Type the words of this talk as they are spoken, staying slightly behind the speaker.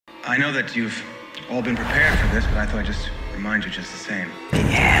I know that you've all been prepared for this, but I thought I'd just remind you just the same. Can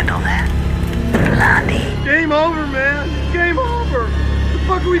you handle that, Blondie? Game over, man. Game over. What the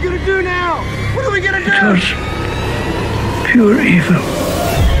fuck are we gonna do now? What are we gonna do? It was pure evil.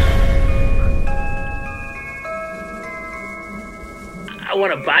 I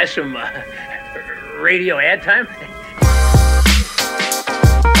want to buy some radio ad time.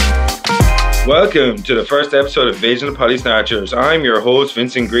 Welcome to the first episode of Vincent and Polly Snatchers. I'm your host,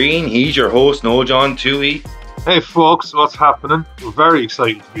 Vincent Green. He's your host, Noel-John 2E. Hey folks, what's happening? We're very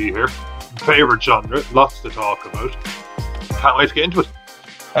excited to be here. Favourite genre, lots to talk about. Can't wait to get into it.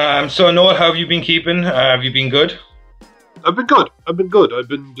 So Noel, how have you been keeping? Have you been good? I've been good. I've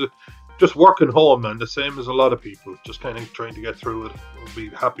been just working home, man, the same as a lot of people. Just kind of trying to get through it. I'll be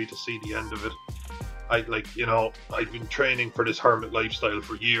happy to see the end of it. I've been training for this hermit lifestyle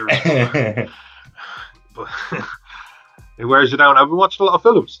for years. But it wears you down. I've been watching a lot of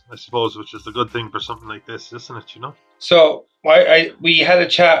films, I suppose, which is the good thing for something like this, isn't it, you know? So, we had a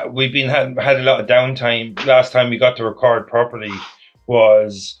chat. We've had a lot of downtime. Last time we got to record properly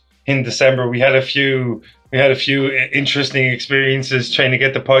was in December. We had a few interesting experiences trying to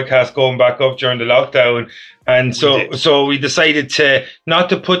get the podcast going back up during the lockdown. And so we decided to not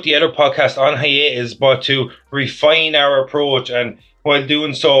to put the other podcast on hiatus, but to refine our approach, and while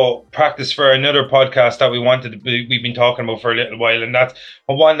doing so, practice for another podcast that we've been talking about for a little while. And that's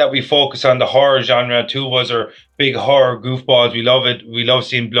one that we focus on the horror genre. Two of us are big horror goofballs. We love it. We love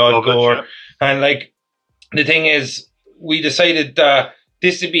seeing blood, gore. Yeah. And like, the thing is, we decided that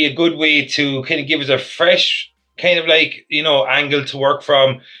this would be a good way to kind of give us a fresh kind of angle to work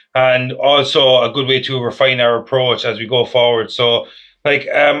from, and also a good way to refine our approach as we go forward. So I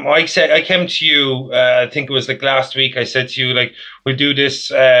came to you, I think it was last week, I said to you, we'll do this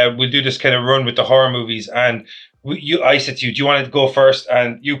kind of run with the horror movies. And I said to you, do you want to go first?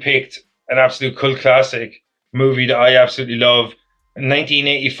 And you picked an absolute cult classic movie that I absolutely love,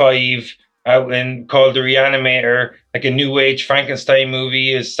 1985, called The Re-Animator, like a new age Frankenstein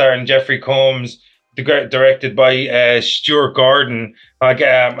movie, is starring Jeffrey Combs, directed by Stuart Gordon.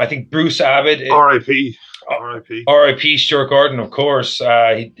 I think Bruce Abbott. R.I.P. Stuart Gordon, of course.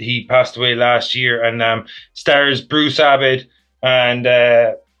 He passed away last year, and stars Bruce Abbott and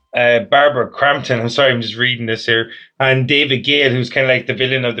Barbara Crampton. I'm sorry, I'm just reading this here. And David Gale, who's kind of like the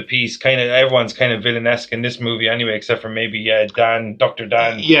villain of the piece. Kind of everyone's kind of villainesque in this movie anyway, except for maybe Dr.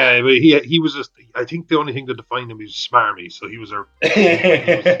 Dan. Yeah, but he was I think the only thing that defined him was smarmy. So he was our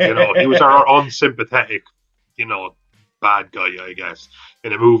unsympathetic, bad guy, I guess,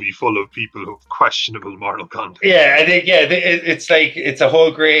 in a movie full of people who have questionable moral conduct. Yeah, I think it's a whole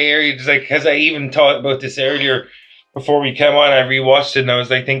grey area. It's because I even thought about this earlier. Before we came on, I rewatched it and I was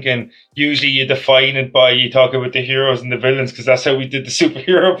thinking, usually you define it by you talk about the heroes and the villains, because that's how we did the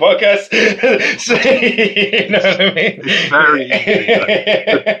superhero podcast. So, you know what I mean? It's very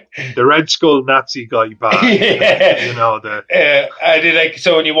easy. The Red Skull Nazi guy bad. Yeah. I did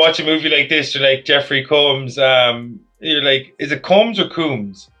so when you watch a movie like this, you're like Jeffrey Combs, you're like, is it Combs or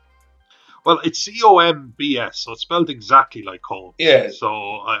Coombs? Well, it's Combs, so it's spelled exactly like Combs. Yeah. So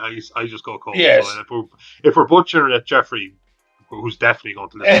I just go Combs. Yes. So if we're butchering it, Jeffrey, who's definitely going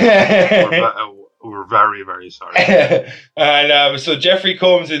to listen, we're very, very sorry. And so Jeffrey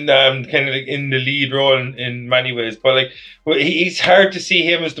Combs in kind of in the lead role in many ways, but he's hard to see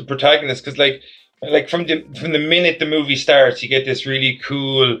him as the protagonist, because from the minute the movie starts, you get this really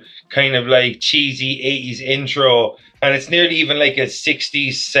cool kind of cheesy 80s intro. And it's nearly even like a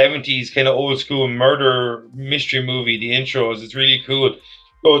 60s, 70s kind of old school murder mystery movie, the intros. It's really cool.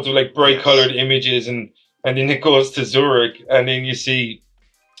 Loads of bright coloured images, and then it goes to Zurich, and then you see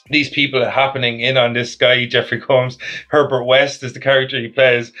these people happening in on this guy, Jeffrey Combs. Herbert West is the character he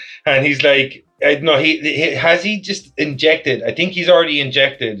plays. And he's he just injected, I think he's already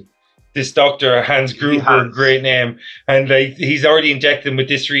injected this doctor, Hans Gruber, great name. And he's already injected him with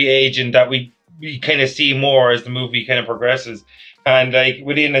this reagent that we kind of see more as the movie kind of progresses. And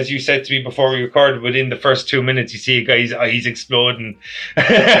within, as you said to me before we recorded, within the first 2 minutes, you see a guy's eyes exploding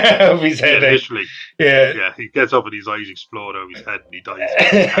out of his head. Literally. Yeah, he gets up and his eyes explode out of his head and he dies.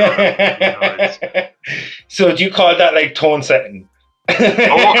 So do you call that tone setting?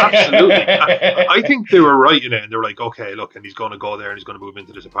 Oh, absolutely. I think they were writing it and they were like, okay, look, and he's going to go there and he's going to move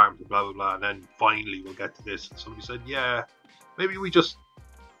into this apartment, blah, blah, blah. And then finally we'll get to this. And somebody said, yeah, maybe we just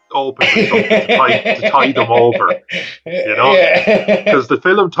open with something to tie them over, because the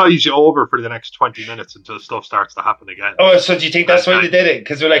film ties you over for the next 20 minutes until stuff starts to happen again. Oh, so do you think that's why they did it?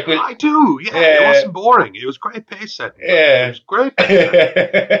 Because I do, it wasn't boring. It was great pace setting. Yeah, it was great.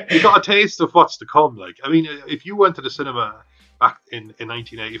 You got a taste of what's to come. I mean, if you went to the cinema back in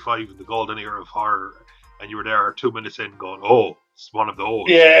 1985 in the golden era of horror, and you were there 2 minutes in going, "Oh, it's one of those."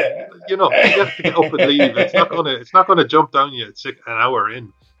 Yeah. You know, you have to get up and leave. It's not gonna jump down you at an hour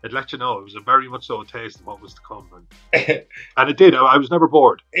in. It let you know it was a very much so a taste of what was to come, and it did. I was never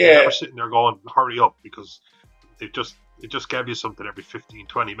bored. I was never sitting there going, "Hurry up," because it just gave you something every 15,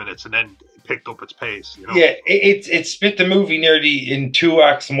 20 minutes, and then it picked up its pace. You know? Yeah, it split the movie nearly in 2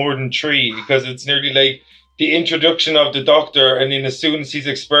 acts more than 3, because it's nearly like the introduction of the Doctor, and then as soon as these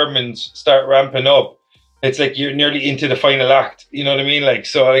experiments start ramping up, it's like you're nearly into the final act. You know what I mean? Like,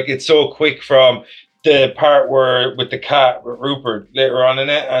 so like it's so quick from the part where with the cat with Rupert later on in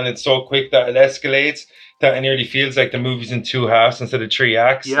it, and it's so quick that it escalates that it nearly feels like the movie's in 2 halves instead of 3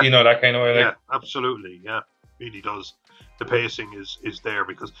 acts. Yeah. You know, that kind of way. Like. Yeah, absolutely. Yeah, really does. The pacing is there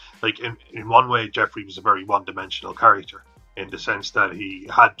because, like, in one way, Jeffrey was a very one-dimensional character in the sense that he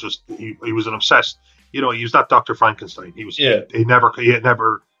was an obsessed. You know, he was that Dr. Frankenstein. He was. Yeah. He never.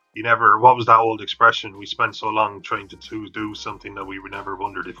 What was that old expression? We spent so long trying to do something that we never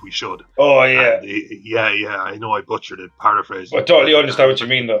wondered if we should. Oh yeah. Yeah. I know I butchered it, paraphrasing. I totally understand what you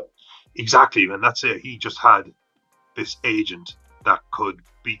mean, though. Exactly, and that's it. He just had this agent that could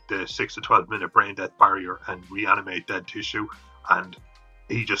beat the 6 to 12 minute brain death barrier and reanimate dead tissue, and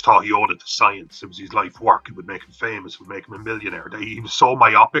he just thought he owed it to science. It was his life work. It would make him famous. It would make him a millionaire. He was so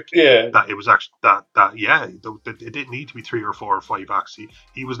myopic that it was actually it didn't need to be 3 or 4 or 5 acts.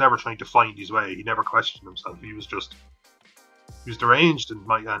 He was never trying to find his way. He never questioned himself. He was deranged and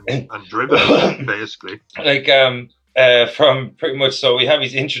driven, basically. Like from pretty much, so we have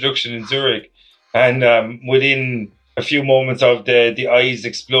his introduction in Zurich, and within a few moments of the eyes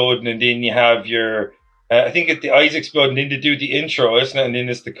exploding, and then you have your I think the eyes explode, and then they do the intro, isn't it? And then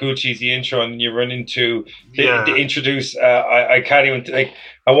it's the cool cheesy intro, and you run into the introduce. I can't even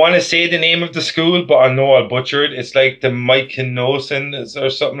I want to say the name of the school, but I know I'll butcher it. It's like the Mykonosin or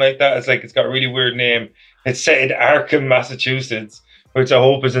something like that. It's like it's got a really weird name. It's set in Arkham, Massachusetts, which I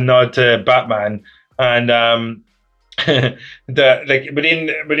hope is a nod to Batman. And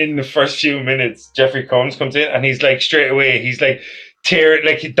within the first few minutes, Jeffrey Combs comes in, and he's like straight away, he's like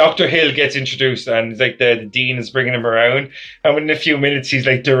Dr. Hill ggets introduced, and it's like the dean is bringing him around, and within a few minutes he's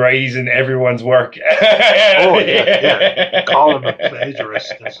like derising everyone's work. Call him a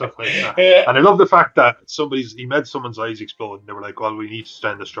plagiarist and stuff like that. And I love the fact that he made someone's eyes explode, and they were like, "Well, we need to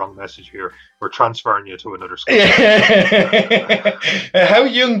send a strong message here. We're transferring you to another school." How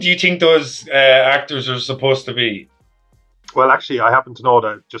young do you think those actors are supposed to be? Well, actually, I happen to know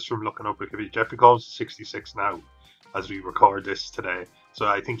that just from looking up Wikipedia. Jeffrey Combs is 66 now, as we record this today. So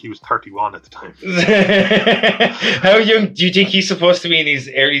I think he was 31 at the time. How young do you think he's supposed to be in his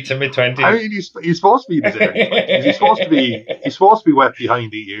early to mid 20s? I mean, he's supposed to be in his early 20s. He's supposed to be wet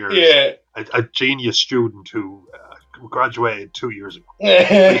behind the ears. Yeah. A genius student who graduated 2 years ago.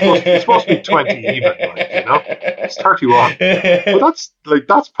 He's supposed to be 20 even, you know? He's 31. But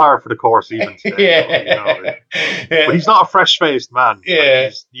that's par for the course even today. Yeah. But he's not a fresh-faced man. Yeah.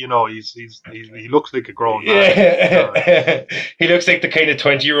 He looks like a grown man. Yeah. He looks like the kind of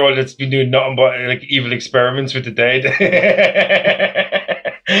 20-year-old that's been doing nothing but like evil experiments with the dead.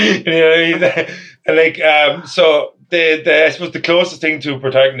 So I suppose the closest thing to a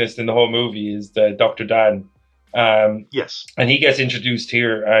protagonist in the whole movie is Dr. Dan. Yes, and he gets introduced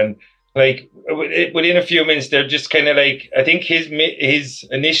here, and like within a few minutes, they're just kind of like, I think his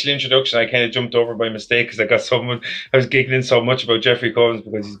initial introduction I kind of jumped over by mistake because I was giggling so much about Jeffrey Combs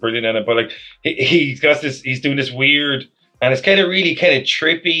because he's brilliant in it, but like he's doing this weird, and it's kind of really kind of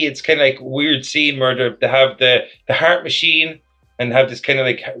trippy. It's kind of like a weird scene where they have the heart machine and have this kind of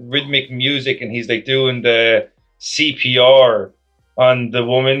like rhythmic music, and he's like doing the CPR on the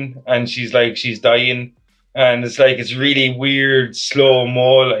woman, and she's dying. And it's really weird, slow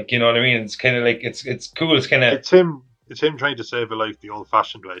mo, like, you know what I mean? It's kind of like, it's cool. It's kind of... It's him trying to save a life the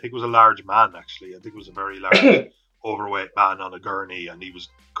old-fashioned way. I think it was a large man, actually. I think it was a very large, overweight man on a gurney, and he was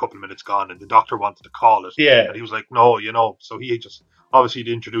a couple of minutes gone, and the doctor wanted to call it. Yeah. And he was like, no, so he just... Obviously,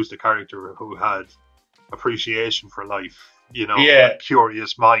 he introduced a character who had appreciation for life, a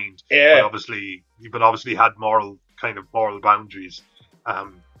curious mind. Yeah. But obviously had moral boundaries.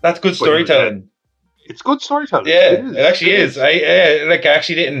 That's good storytelling. It's good storytelling. Yeah, it actually is. I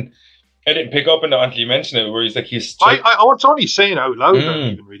actually didn't pick up on it until you mentioned it, where he's like I was only saying out loud. I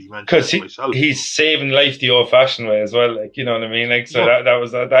didn't even really mention it myself. He's saving life the old-fashioned way as well. Like, you know what I mean? Like, so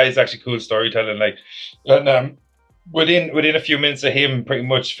that is actually cool storytelling. Like, and within a few minutes of him pretty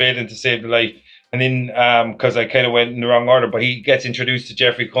much failing to save the life, and then because I kind of went in the wrong order, but he gets introduced to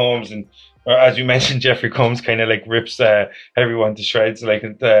Jeffrey Combs, and as you mentioned, Jeffrey Combs kind of like rips everyone to shreds, like,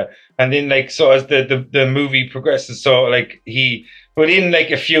 and And then like so as the movie progresses, so like he within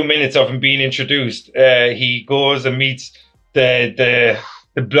like a few minutes of him being introduced, he goes and meets the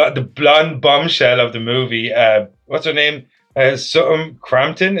blonde bombshell of the movie. What's her name? Something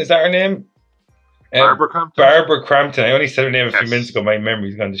Crampton, is that her name? Barbara Crampton. Barbara Crampton. I only said her name a few minutes ago. My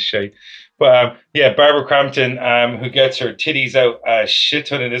memory's gone to shit. But yeah, Barbara Crampton, who gets her titties out a shit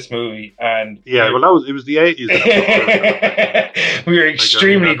ton in this movie, and well, it was the 80s. We were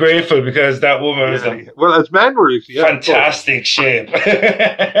extremely grateful because that woman was as men were fantastic shape.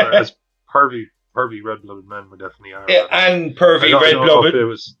 As pervy red-blooded men, we definitely are. Yeah, and pervy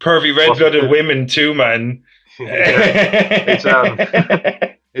red-blooded women too, man.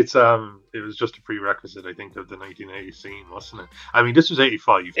 It was just a prerequisite, I think, of the 1980 scene, wasn't it? I mean, this was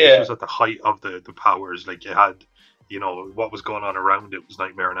 85. Yeah. This was at the height of the powers. Like, you had, what was going on around it was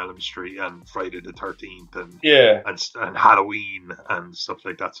Nightmare on Elm Street and Friday the 13th and Halloween and stuff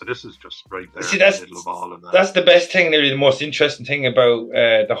like that. So this is just right there in the middle of all of that. That's the best thing, really, the most interesting thing about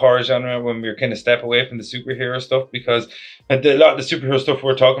the horror genre when we're kind of step away from the superhero stuff, because a lot of the superhero stuff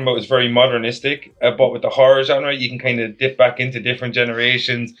we're talking about is very modernistic, but with the horror genre, you can kind of dip back into different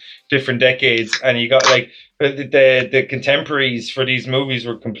generations, different decades, and you got like the contemporaries for these movies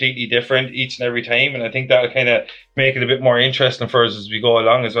were completely different each and every time, and I think that'll kind of make it a bit more interesting for us as we go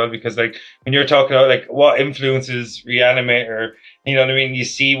along as well, because like when you're talking about like what influences Re-Animator, you know what I mean, you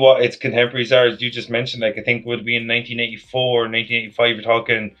see what its contemporaries are, as you just mentioned. Like I think it would be in 1984 1985, you're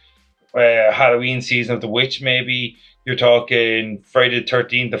talking Halloween Season of the Witch, maybe you're talking Friday the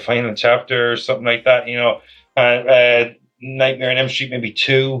 13th, the final chapter, or something like that, Nightmare on Elm Street, maybe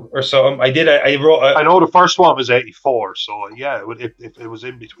 2 or something. I wrote. I know the first one was 84, so yeah, if it was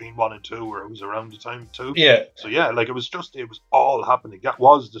in between 1 and 2, or it was around the time 2. Yeah. So yeah, like it was all happening. That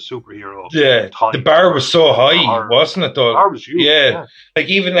was the superhero. Yeah. Time. The bar was so high, wasn't it? Though. The bar was huge. Yeah. Like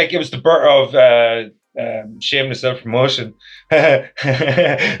even like it was the birth of shameless self-promotion. But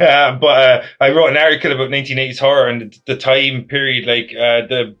I wrote an article about 1980s horror and the time period, like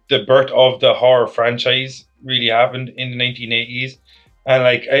the birth of the horror franchise really happened in the 1980s, and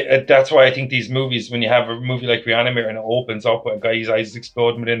like that's why I think these movies, when you have a movie like Re-Animator and it opens up with a guy's eyes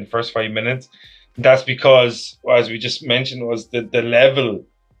exploding within the first 5 minutes, that's because, as we just mentioned, was the level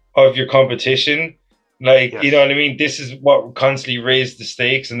of your competition. Like, you know what I mean? This is what constantly raised the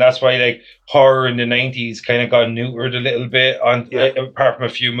stakes, and that's why like horror in the 90s kind of got neutered a little bit, apart from a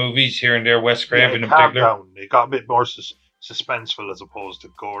few movies here and there, Wes Craven in particular. Down. It got a bit more suspenseful as opposed to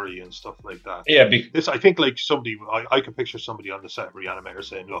gory and stuff like that. Yeah, I think like somebody, I could picture somebody on the set of Re-Animator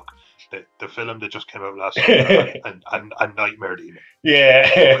saying, "Look, the film that just came out last year and Nightmare Demon,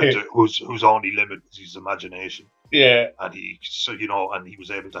 whose only limit was his imagination." Yeah, and he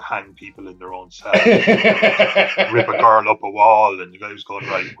was able to hang people in their own cell, rip a girl up a wall, and the guy was going,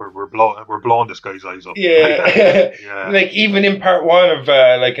 right, we're blowing this guy's eyes up. Yeah. Like even in part 1 of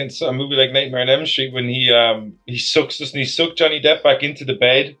like in a movie like Nightmare on Elm Street, when he sucked Johnny Depp back into the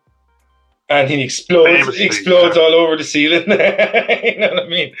bed, and he explodes all over the ceiling. You know what I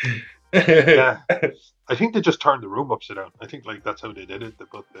mean? Yeah, I think they just turned the room upside down. I think like that's how they did it. They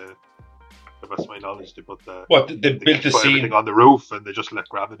put the best of my knowledge, they built the scene everything on the roof, and they just let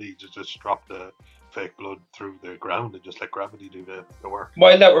gravity just drop the fake blood through the ground and just let gravity do the work.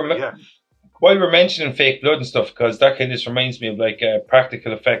 While we're mentioning fake blood and stuff, because that kind of just reminds me of like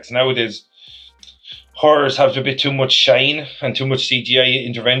practical effects. Nowadays, horrors have a bit too much shine and too much CGI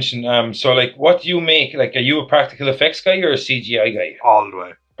intervention. So like, what do you make? Like, are you a practical effects guy or a CGI guy? All the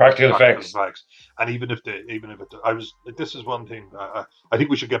way. Practical effects. And this is one thing I think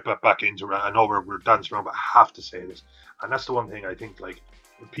we should get back into. I know we're dancing around, but I have to say this, and that's the one thing I think, like,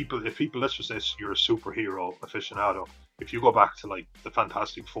 if people, let's just say you're a superhero aficionado, if you go back to like the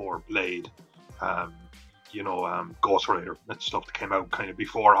Fantastic Four, Blade, Ghost Rider and stuff that came out kind of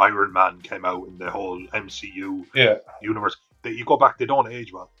before Iron Man came out in the whole MCU universe, that you go back, they don't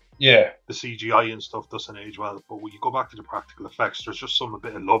age well. Yeah, the CGI and stuff doesn't age well, but when you go back to the practical effects, there's just a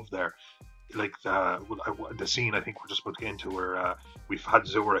bit of love there. Like the scene I think we're just about to get into, where we've had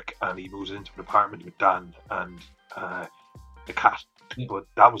Zurich and he moves into an apartment with Dan and the cat, but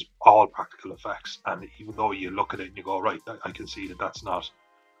that was all practical effects. And even though you look at it and you go, right, I can see that that's not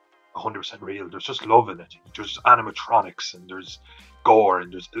 100% real, there's just love in it. There's animatronics and there's gore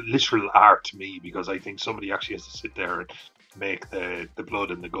and there's literal art to me, because I think somebody actually has to sit there and make the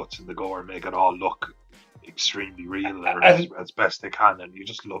blood and the guts and the gore, make it all look extremely real as best they can, and you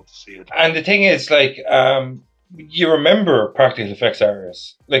just love to see it. And the thing is, like, you remember practical effects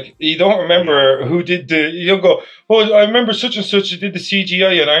artists. Like, you don't remember who did you don't go, oh, I remember such and such who did the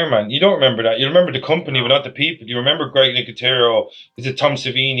CGI on Iron Man. You don't remember that. You remember the company, but not the people. You remember Greg Nicotero, is it Tom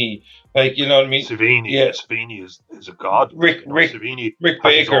Savini? Like, you know what I mean? Savini is a god. Rick Baker,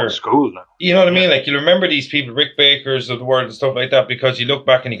 Baker. School now. You know what I mean? Like, you remember these people, Rick Bakers of the world and stuff like that, because you look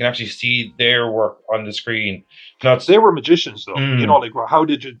back and you can actually see their work on the screen. They were magicians, though. You know, like, how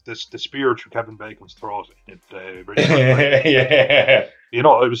did the spear through Kevin Bacon's throat? Yeah. You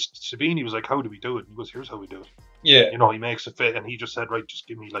know, Savini was like, how do we do it? And he goes, here's how we do it. Yeah. You know, he makes a fit, and he just said, right, just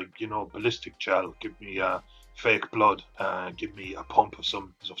give me, like, you know, ballistic gel, give me fake blood, give me a pump of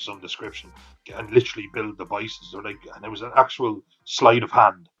some description, and literally build the biceps. Or like, and it was an actual sleight of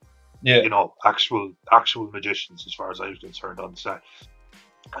hand. Yeah. You know, actual magicians, as far as I was concerned, on set.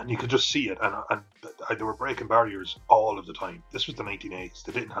 And you could just see it, and they were breaking barriers all of the time. This was the 1980s.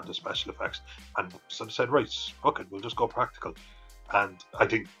 They didn't have the special effects, and so they said, right, fuck it, we'll just go practical. And I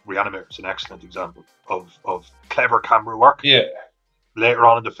think Re-Animator is an excellent example of clever camera work. Yeah. Later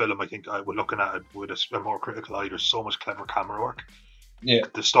on in the film, I think we're looking at it with a more critical eye. There's so much clever camera work. Yeah.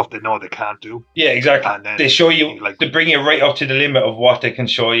 The stuff they know they can't do. Yeah, exactly. And then they show you, like, they bring you right up to the limit of what they can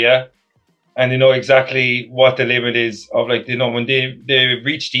show you. And they know exactly what the limit is of, like, they know when they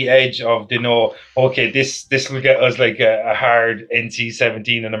reach the edge of, they know, okay, this will get us like a hard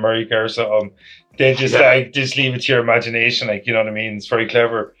NC-17 in America or something. They just just leave it to your imagination, like, you know what I mean? It's very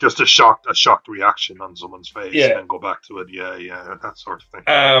clever. Just a shocked reaction on someone's face, Yeah. and then go back to it. Yeah, that sort of thing.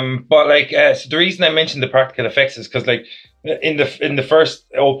 But like, so the reason I mentioned the practical effects is because, like, in the first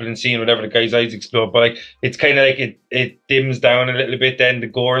opening scene, whatever, the guy's eyes explode, but like, it's kind of like it dims down a little bit. Then the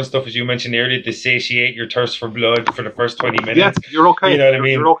gore and stuff, as you mentioned earlier, to satiate your thirst for blood for the first 20 minutes. Yeah, you're okay. You know what I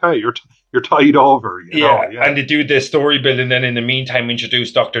mean? You're okay. You're tied over. You know? And they do the story building. Then in the meantime,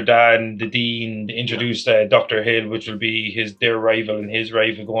 introduce Dr. Dan, the Dean, introduce Dr. Hill, which will be their rival and his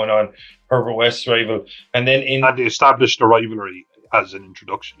rival going on, Herbert West's rival, and then and they established the rivalry as an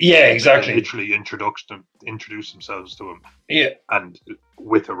introduction. Yeah, exactly. They literally introduce themselves to him. Yeah, and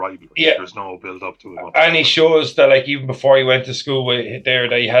with a rivalry. Yeah, there's no build up to it. And he shows that, like, even before he went to school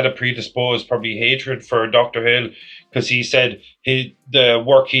that he had a predisposed probably hatred for Dr. Hill, because he said the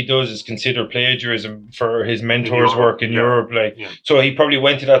work he does is considered plagiarism for his mentor's work in Europe. Like, so he probably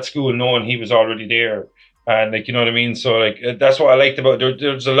went to that school knowing he was already there. And, like, you know what I mean? So, like, that's what I liked about it.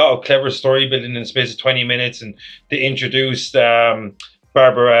 There's a lot of clever story building in the space of 20 minutes. And they introduced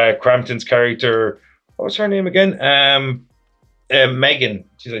Barbara Crampton's character. What was her name again? Megan.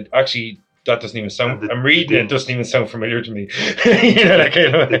 She's like, actually, that doesn't even sound. I'm reading it. It doesn't even sound familiar to me. You know, like,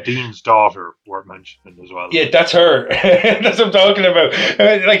 the Dean's daughter were mentioned as well. Yeah, that's her. That's what I'm talking about.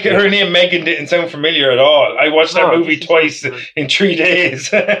 Like, her name Megan didn't sound familiar at all. I watched that movie twice in 3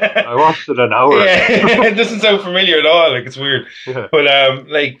 days. I watched it an hour. Yeah, it doesn't sound familiar at all. Like, it's weird. Yeah. But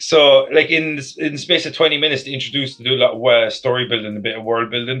like, so, like, in the space of 20 minutes, they introduced to do a lot of story building, a bit of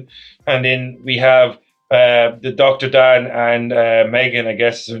world building, and then we have the Dr. Dan and Megan, I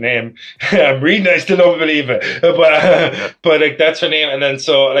guess is her name. I'm reading, I still don't believe it. But like, that's her name. And then,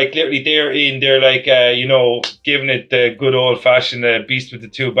 so, like, literally they're like, you know, giving it the good old fashioned beast with the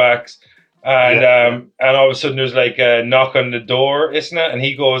two backs. And and all of a sudden there's like a knock on the door, isn't it? And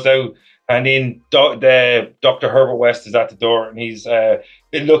he goes out, and then Dr. Herbert West is at the door, and he's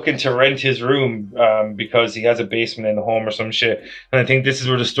been looking to rent his room because he has a basement in the home or some shit. And I think this is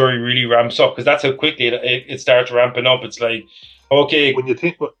where the story really ramps up, because that's how quickly it starts ramping up. It's like, okay, when you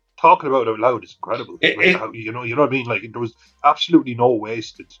think, talking about it out loud is incredible. You know what I mean? Like, there was absolutely no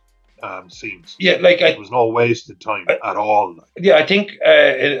wasted scenes. Yeah, like, there was no wasted time at all. Yeah, I think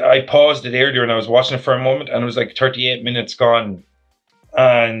I paused it earlier and I was watching it for a moment, and it was like 38 minutes gone.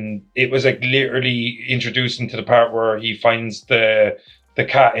 And it was like literally introducing to the part where he finds the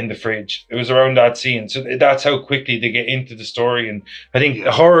cat in the fridge. It was around that scene. So that's how quickly they get into the story. And I think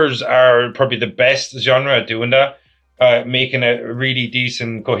horrors are probably the best genre at doing that, making a really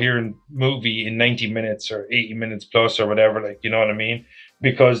decent, coherent movie in 90 minutes or 80 minutes plus or whatever, like, you know what I mean?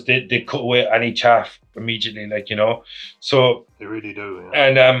 Because they cut away any chaff immediately, like, you know. So they really do. Yeah.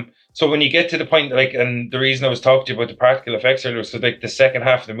 And so when you get to the point, like, and the reason I was talking to you about the practical effects earlier, so like the second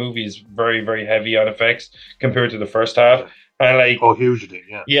half of the movie is very, very heavy on effects compared to the first half. Yeah. And like, hugely,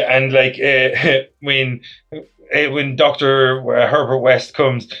 yeah. Yeah, and like when Dr. Herbert West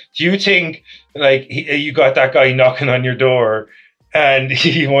comes, do you think, like, you got that guy knocking on your door, and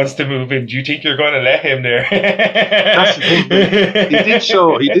he wants to move in. Do you think you're going to let him there? That's the thing.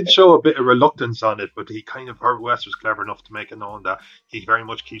 He did show a bit of reluctance on it, but he kind of, Herbert West was clever enough to make it known that he very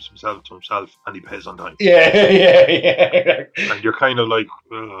much keeps himself to himself and he pays on time. Yeah. And you're kind of like,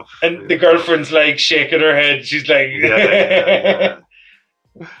 ugh. And the girlfriend's like shaking her head. She's like, yeah.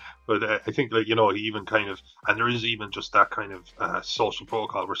 But I think, like, he even kind of, and there is even just that kind of social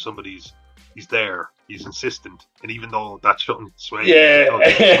protocol where he's there, he's insistent, and even though that shouldn't sway, he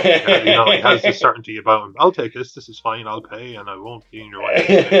has this certainty about him. I'll take this is fine, I'll pay, and I won't be in your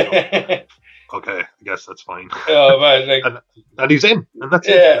way. Okay, I guess that's fine. Oh man, and he's in, and that's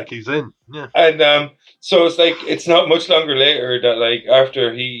it. Like, he's in, yeah. And so it's like it's not much longer later that, like,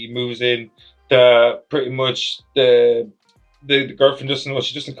 after he moves in, pretty much the girlfriend doesn't know.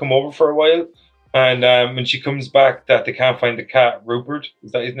 She doesn't come over for a while, and when she comes back, that they can't find the cat. Rupert,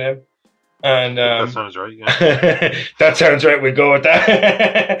 is that his name? And that sounds right. Yeah. That sounds right. We'll go with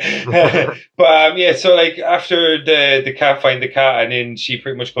that. But so like after the cat find the cat, and then she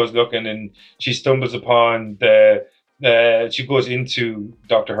pretty much goes looking, and she stumbles upon she goes into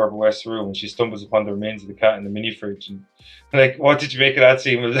Dr. Herbert West's room, and she stumbles upon the remains of the cat in the mini fridge. And like, what did you make of that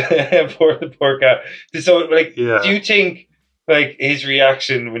scene? Was the poor cat? So like, do you think, like, his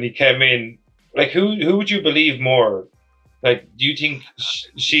reaction when he came in, like, who would you believe more? Like, do you think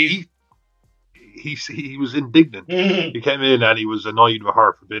he was indignant. He came in and he was annoyed with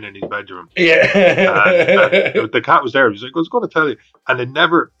her for being in his bedroom. Yeah. And the cat was there. He was like, I was going to tell you. And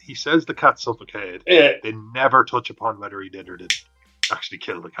he says the cat suffocated. Yeah. They never touch upon whether he did or didn't actually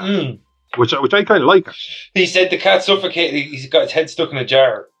kill the cat. Which I kind of like. He said the cat suffocated. He's got his head stuck in a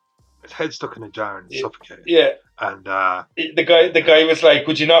jar. His head stuck in a jar and suffocated. Yeah. And the guy was like,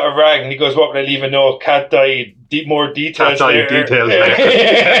 "Would you not have rang?" And he goes, "What would I leave a note? Cat died. More details later."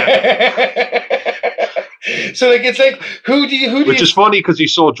 So like, it's like, which is funny because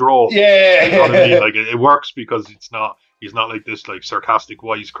he's so droll. Yeah. You know what I mean? Like, it works because he's not like this, like, sarcastic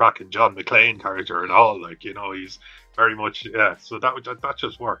wisecracking John McClane character at all. Like, he's very much, so that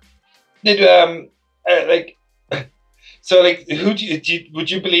just worked. So like, would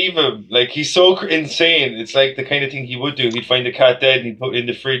you believe him? Like, he's so insane. It's like the kind of thing he would do. He'd find the cat dead and he'd put it in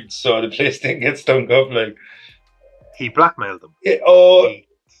the fridge so the place didn't get stunk up. Like, he blackmailed them.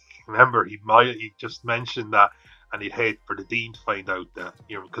 Remember, he just mentioned that, and he'd hate for the dean to find out that,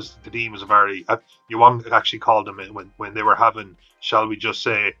 because the dean was a very, Yuan actually called him when they were having, shall we just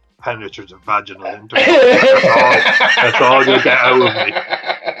say, penetrative vaginal intercourse. That's all you'll get out of me.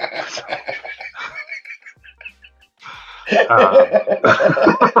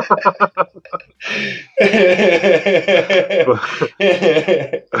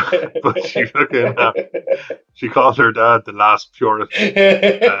 But she called her dad the last Puritan.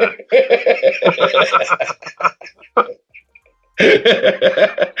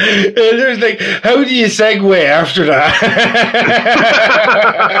 There's like, how do you segue after that?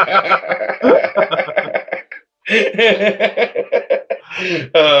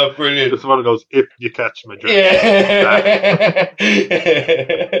 Oh, brilliant. It's one of those, if you catch my drift. Yeah.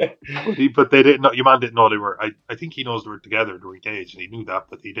 But they didn't know, your man didn't know they were, I think he knows they were together, they were engaged, and he knew that,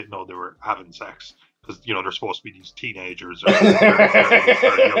 but he didn't know they were having sex. Because, they're supposed to be these teenagers or young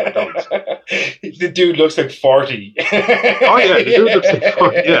adults. The dude looks like 40. Oh, yeah, the dude looks like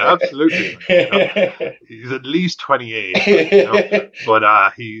 40. Yeah, absolutely. He's at least 28. But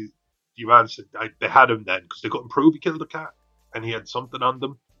your man said they had him then because they couldn't prove he killed the cat. And he had something on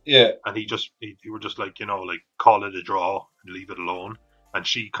them. Yeah. And he were just like, like, call it a draw and leave it alone. And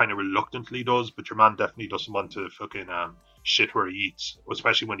she kind of reluctantly does, but your man definitely doesn't want to fucking shit where he eats,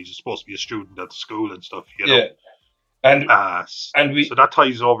 especially when he's supposed to be a student at the school and stuff, Yeah. And so that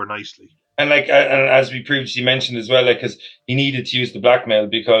ties over nicely. And like, and as we previously mentioned as well, like, because he needed to use the blackmail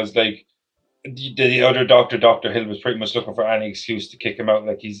because, like, the other doctor, Dr. Hill, was pretty much looking for any excuse to kick him out.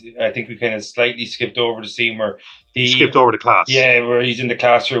 Like, I think we kind of slightly skipped over the scene where he skipped over the class. Yeah, where he's in the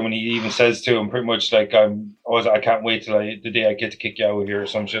classroom and he even says to him pretty much like, I can't wait till the day I get to kick you out of here or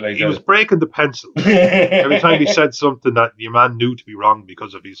some shit like that. He was breaking the pencil. Every time he said something that your man knew to be wrong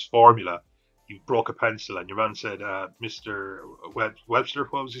because of his formula, he broke a pencil, and your man said, Mr. Webster,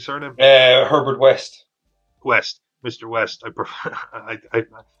 what was his surname? Herbert West. Mr. West,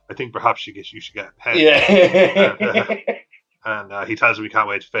 I think perhaps you should get a pen. Yeah. And he tells him he can't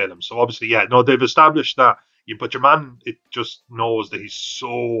wait to fail him. So obviously, they've established that. But your man, it just knows that he's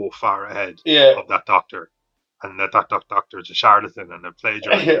so far ahead of that doctor, and that doctor is a charlatan and a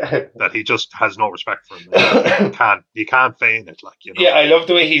plagiarist that he just has no respect for him. You can't feign it, like, Yeah, I love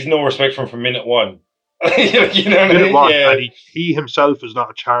the way he's no respect for him from minute one. You know what I Didn't mean? want, Yeah. and he himself is not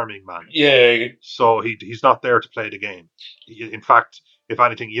a charming man. Yeah. So he's not there to play the game. In fact, if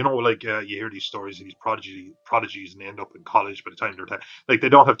anything, like you hear these stories of these prodigies, and they end up in college by the time they're 10. Like they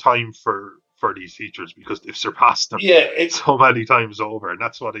don't have time for these teachers because they've surpassed them so many times over, and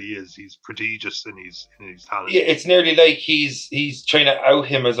that's what he is. He's prodigious in his talent. Yeah, it's nearly like he's trying to out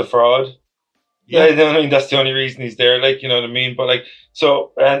him as a fraud. Yeah. I mean that's the only reason he's there. Like, you know what I mean? But like,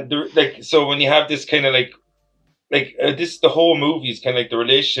 so so when you have this kind of this, the whole movie is kind of like the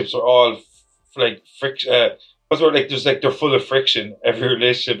relationships are all like friction. What's like there's like they're full of friction, every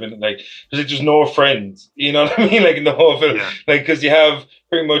relationship, and like there's no friends. You know what I mean? Like in the whole film, like because you have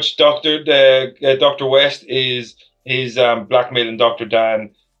pretty much Dr. West is blackmailing Dr.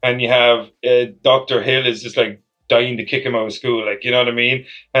 Dan, and you have Dr. Hill is just like dying to kick him out of school, like, you know what I mean?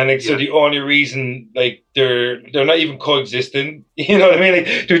 And like so the only reason like they're not even coexisting, you know what I mean?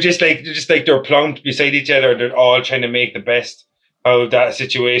 Like they're just like they're plunked beside each other. They're all trying to make the best out of that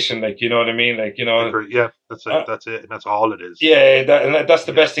situation, like, you know what I mean? Like, you know, yeah, that's it. That's it, and that's all it is. Yeah, that's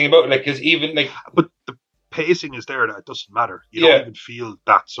the best thing about it, like, because even like, but the pacing is there that it doesn't matter. You don't even feel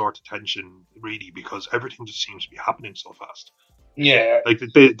that sort of tension really because everything just seems to be happening so fast. Yeah, like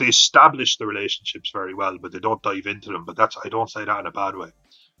they establish the relationships very well, but they don't dive into them. But I don't say that in a bad way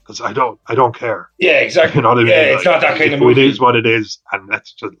because I don't care. Yeah, exactly. You know what I mean? Yeah, it's not that kind of movie. It is what it is, and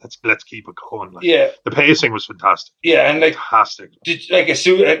let's keep it going. Like, the pacing was fantastic. Yeah, and like fantastic.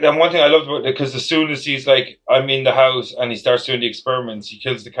 And one thing I loved about it, because as soon as he's like, I'm in the house, and he starts doing the experiments, he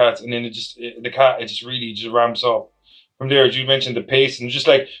kills the cats, and then it just really ramps up. From there, as you mentioned, the pace, and just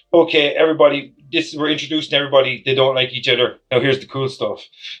like, okay, everybody, we're introducing everybody. They don't like each other. Now here's the cool stuff.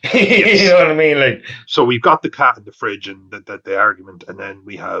 You know what I mean? Like, so we've got the cat in the fridge and the argument, and then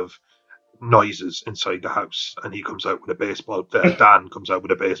we have noises inside the house, and he comes out with a baseball. Dan comes out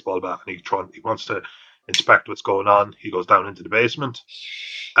with a baseball bat, and he wants to inspect what's going on. He goes down into the basement,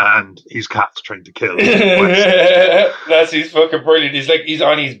 and his cat's trying to kill West. He's fucking brilliant. He's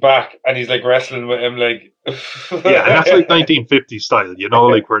on his back, and he's like wrestling with him, like. Yeah, and that's like 1950s style, you know,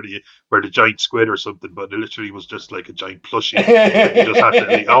 like where the giant squid or something, but it literally was just like a giant plushie.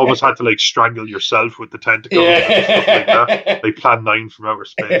 You almost had to like strangle yourself with the tentacles and stuff like that, like Plan 9 from outer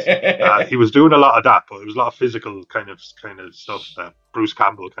space. He was doing a lot of that, but it was a lot of physical kind of stuff, Bruce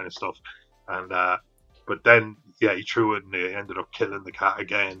Campbell kind of stuff, and but then he threw it and they ended up killing the cat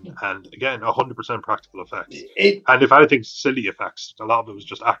again, and again 100% practical effects, and if anything silly effects. A lot of it was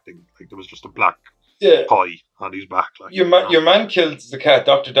just acting, like there was just a black pie on his back. Like, your man kills the cat,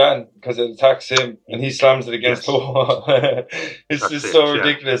 Dr. Dan, because it attacks him, and he slams it against the wall. It's just so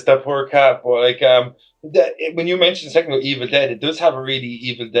ridiculous, that poor cat. But like, when you mentioned a second ago Evil Dead, it does have a really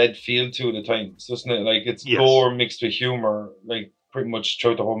Evil Dead feel to it at times, doesn't it? Like it's gore mixed with humor, like pretty much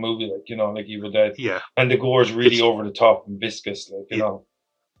throughout the whole movie, like, you know, like Evil Dead. Yeah, and the gore is really over the top and viscous, like, you know.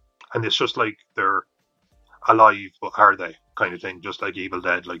 And it's just like they're alive, but are they? Kind of thing, just like Evil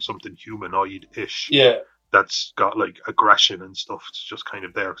Dead, like something humanoid-ish. Yeah, that's got like aggression and stuff. It's just kind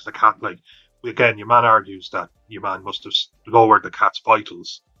of there because the cat, like, again, your man argues that your man must have lowered the cat's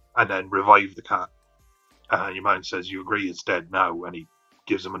vitals and then revived the cat. And your man says, "You agree it's dead now?" And he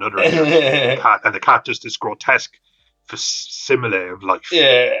gives him another cat, and the cat just this grotesque facsimile of life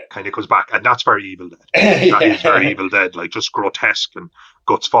kind of comes back, and that's very Evil Dead. That is very Evil Dead, like just grotesque and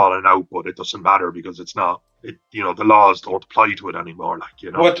guts falling out, but it doesn't matter because it's not. You know, the laws don't apply to it anymore. Like, you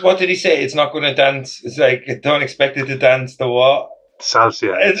know, what did he say? It's not going to dance. It's like, don't expect it to dance the what?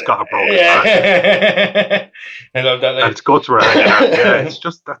 Salsa. It's got a broken back. I love that. Like, and its guts were hanging out. Yeah, it's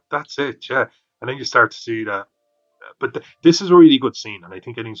just that. That's it. Yeah, and then you start to see that. But this is a really good scene, and I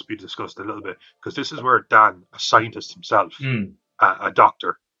think it needs to be discussed a little bit because this is where Dan, a scientist himself, a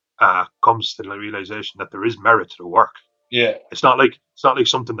doctor, comes to the realization that there is merit to the work. Yeah, it's not like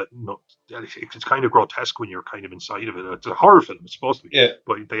something that it's kind of grotesque when you're kind of inside of it. It's a horror film, it's supposed to be. Yeah,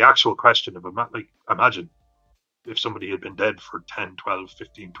 but the actual question of like, imagine if somebody had been dead for 10, 12,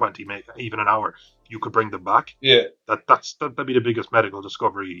 15, 20, even an hour, you could bring them back. Yeah, that'd be the biggest medical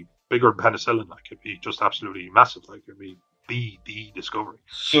discovery, bigger than penicillin. Like, it'd be just absolutely massive. Like, it'd be the discovery.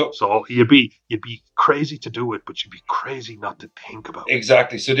 So you'd be crazy to do it, but you'd be crazy not to think about it.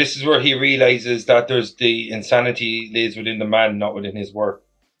 Exactly. So this is where he realizes that there's the insanity lays within the man, not within his work.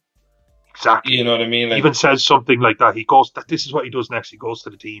 Exactly. You know what I mean? Like, even says something like that. He goes, this is what he does next. He goes to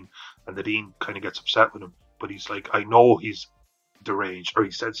the dean, and the dean kind of gets upset with him. But he's like, I know he's deranged, or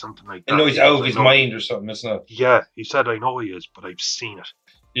he said something like that. I know he's out of his mind or something, isn't it? Yeah, he said, I know he is, but I've seen it.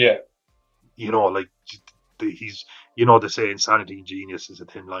 Yeah. You know, like, he's, you know, they say insanity and genius is a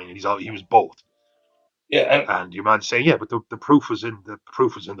thin line, and he was both. Yeah, And your man saying, yeah, but the proof was in the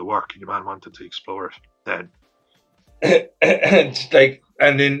work, and your man wanted to explore it then.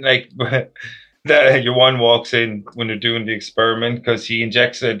 and then that your one walks in when they're doing the experiment because he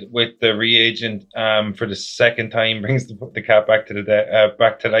injects it with the reagent for the second time, brings the cat back to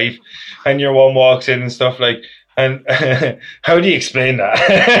back to life, and your one walks in and stuff like. And how do you explain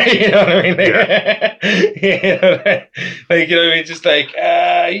that? You know what I mean? You know what I mean? Just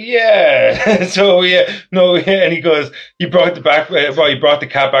yeah. So yeah, no, yeah. And he goes, he brought the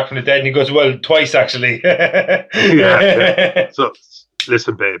cat back from the dead, and he goes, well, twice actually. Yeah. So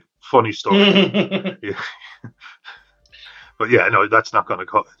listen, babe, funny story. Yeah. But yeah, no, that's not going to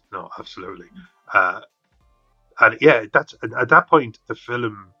cut it. No, absolutely. And yeah, that's at that point the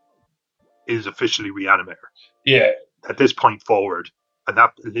film is officially Re-Animator. Yeah. At this point forward, and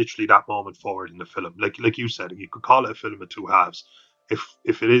that literally that moment forward in the film, like you said, you could call it a film of two halves.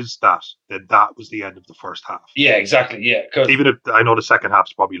 If it is that, then that was the end of the first half. Yeah, exactly. Yeah, even if I know the second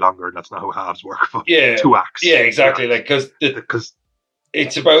half's probably longer, and that's not how halves work. But yeah, 2 acts. Yeah, exactly. Because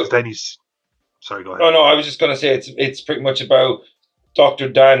it's about. Then he's. Sorry, go ahead. Oh no, I was just going to say it's pretty much about Dr.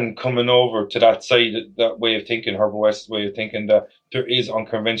 Dan coming over to that side, that way of thinking, Herbert West's way of thinking, that there is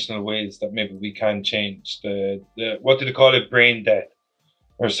unconventional ways that maybe we can change the what do they call it, brain death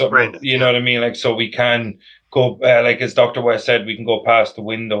or something. Brain death, you know what I mean? Like, so we can go, like as Dr. West said, we can go past the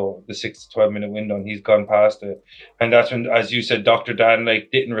window, the 6 to 12 minute window, and he's gone past it. And that's when, as you said, Dr. Dan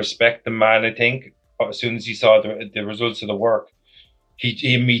didn't respect the man. I think as soon as he saw the results of the work,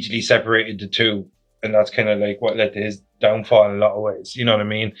 he immediately separated the two. And that's kind of what led to his downfall in a lot of ways. You know what I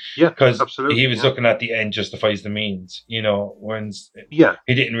mean? Yeah, because absolutely. He was looking at the end justifies the means. You know, when he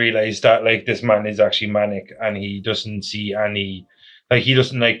didn't realize that this man is actually manic, and he doesn't see any. He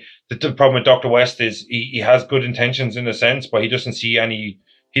doesn't the problem with Dr. West is he has good intentions in a sense, but he doesn't see any.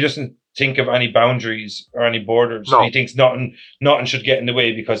 He doesn't think of any boundaries or any borders. No. He thinks nothing should get in the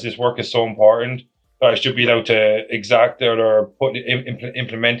way because this work is so important. I should be allowed to exact it or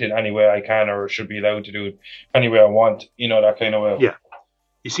implement it any way I can, or should be allowed to do it any way I want. You know, that kind of way. Yeah,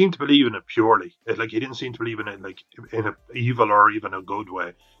 he seemed to believe in it purely. He didn't seem to believe in it in an evil or even a good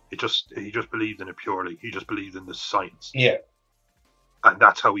way. He just believed in it purely. He just believed in the science. Yeah, and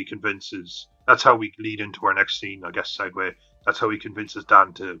that's how he convinces. That's how we lead into our next scene, I guess. Segue. That's how he convinces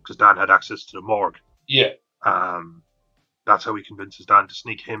Dan because Dan had access to the morgue. Yeah. That's how he convinces Dan to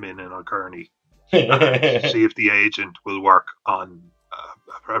sneak him in on Kearney. See if the agent will work on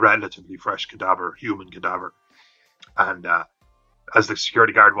a relatively fresh human cadaver. And as the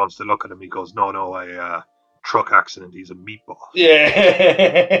security guard wants to look at him, he goes, no, a truck accident, he's a meatball.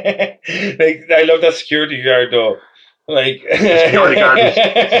 Yeah. I love that security guard though. The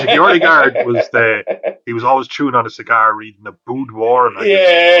security guard was he was always chewing on a cigar, reading a boudoir. And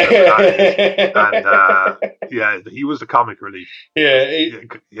he was the comic relief.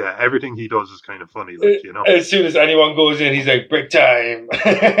 Yeah, everything he does is kind of funny, you know. As soon as anyone goes in, he's like, break time.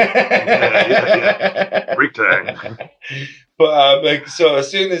 Break time. But so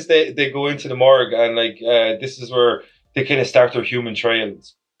as soon as they go into the morgue, and this is where they kind of start their human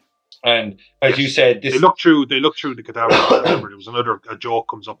trials. And as you said, they look through the cadaver. Remember, there was a joke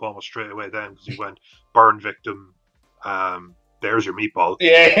comes up almost straight away then, because he went burn victim. There's your meatball.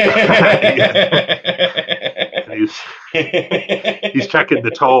 And he's checking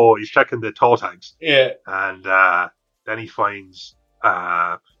the toe. He's checking the toe tags. Yeah. And then he finds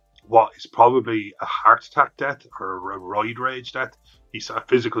what is probably a heart attack death or a roid rage death. He's a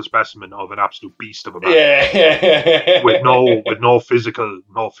physical specimen of an absolute beast of a man. Yeah. with no physical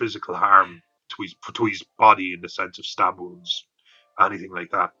harm to his body in the sense of stab wounds, anything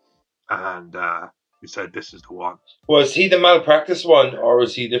like that. And he said, "This is the one." Was he the malpractice one, or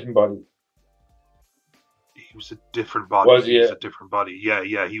was he a different body? He was a different body. Was he? He was a different body.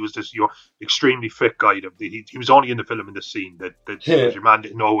 Yeah. He was this extremely fit guy. He was only in the film in this scene that your man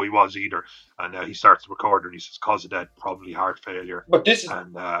didn't know who he was either. And he starts to record and he says, "Cause of death, probably heart failure." But this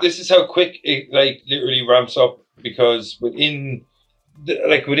is how quick it literally ramps up, because within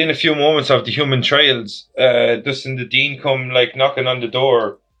a few moments of the human trials, doesn't the dean come knocking on the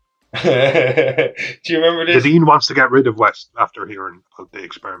door? Do you remember this? The dean wants to get rid of West after hearing about the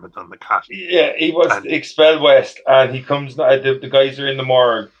experiment on the cat. Yeah, he wants to expel West, and he comes. The guys are in the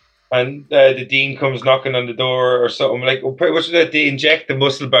morgue, and the dean comes knocking on the door or something. Pretty much that they inject the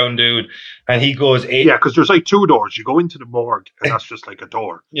muscle-bound dude, and he goes. Yeah, because there's 2 doors. You go into the morgue, and that's just a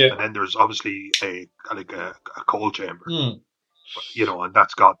door. Yeah, and then there's obviously a cold chamber. Mm. And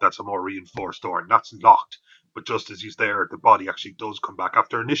that's a more reinforced door, and that's locked. But just as he's there, the body actually does come back.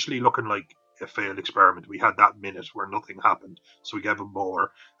 After initially looking like a failed experiment, we had that minute where nothing happened, so we gave him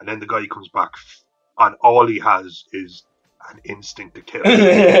more. And then the guy comes back and all he has is an instinct to kill.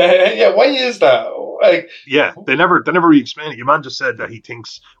 Yeah, why is that? Like, Yeah, they never really explain it. Your man just said that he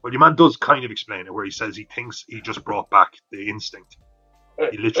thinks. Well, your man does kind of explain it, where he says he thinks he just brought back the instinct.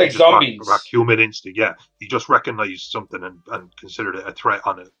 He literally like just zombies. brought back human instinct. Yeah, he just recognized something and considered it a threat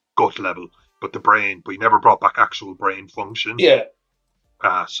on a gut level, but he never brought back actual brain function. Yeah.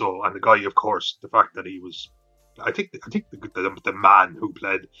 And the guy, of course, the fact that he was. I think the man who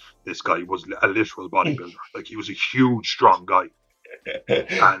played this guy was a literal bodybuilder. Like, he was a huge, strong guy,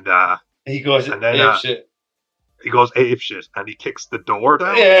 and he goes and then ape shit. he goes ape shit, and he kicks the door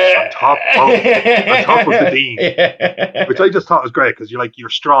down Yeah. on top of the dean, which I just thought was great, because you're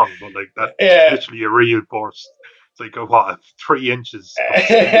strong, but like that's literally a reinforced. It's like 3 inches, and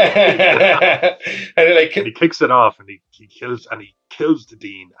like, and he kicks it off, and he kills the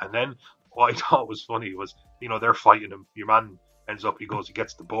dean, and then. What I thought was funny was, they're fighting him. Your man ends up, he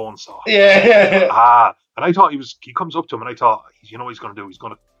gets the bone saw. Yeah. And I thought he comes up to him, and I thought, what he's going to do? He's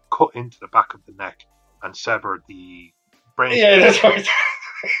going to cut into the back of the neck and sever the brain. Yeah, that's right.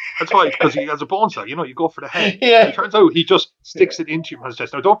 That's why, because he has a bone saw. You go for the head. Yeah. It turns out he just sticks it into your man's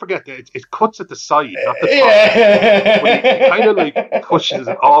chest. Now, don't forget that it cuts at the side, not the top. Yeah. But he kind of like pushes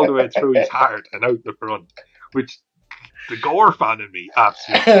it all the way through his heart and out the front, which. The gore fan in me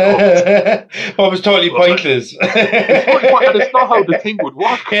absolutely loved. Well, it was totally pointless. And it's not how the thing would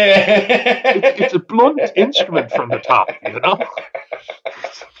work. It's a blunt instrument from the top,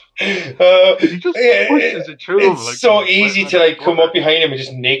 He just pushes it through him. It's so easy to like come up behind him and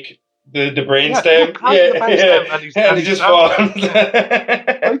just nick the brain stem. And he just falls.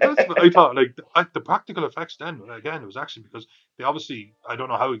 I thought, like, the practical effects then, again, it was actually because they obviously, I don't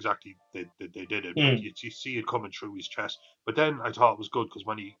know how exactly they did it, but you see it coming through his chest. But then I thought it was good, because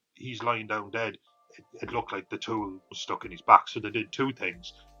when he's lying down dead, it looked like the tool was stuck in his back. So they did 2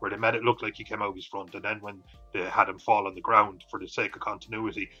 things, where they made it look like he came out of his front, and then when they had him fall on the ground for the sake of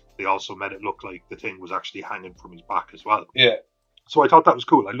continuity, they also made it look like the thing was actually hanging from his back as well. Yeah. So I thought that was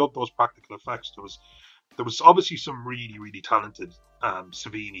cool. I loved those practical effects. There was obviously some really, really talented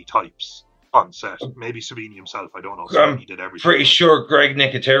Savini types on set. Maybe Savini himself, I don't know. Savini did everything. Pretty sure Greg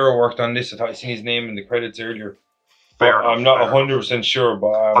Nicotero worked on this. I thought I seen his name in the credits earlier. I'm not 100% sure, but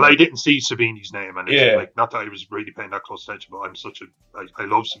well, I didn't see Savini's name, and it's like, not that I was really paying that close attention, but I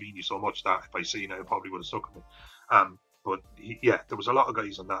love Savini so much that if I seen it, I probably would have stuck with him. But there was a lot of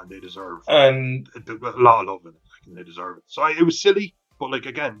guys on that, and they deserve a lot of love in it, and they deserve it. So it was silly, but like,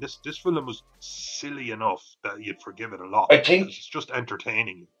 again, this film was silly enough that you'd forgive it a lot. I think it's just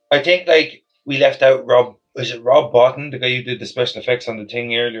entertaining. I think like we left out Rob Botton, the guy who did the special effects on the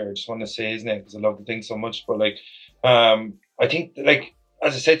thing earlier. I just want to say his name because I love the thing so much. But like, I think like,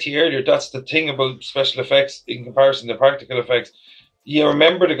 as I said to you earlier, that's the thing about special effects in comparison to practical effects. You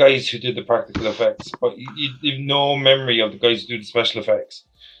remember the guys who did the practical effects, but you have no memory of the guys who do the special effects.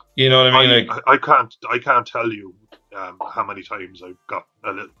 You know what I mean? I can't tell you how many times I've got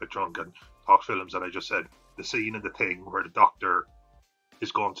a little bit drunk and talked films, and I just said the scene in the thing where the doctor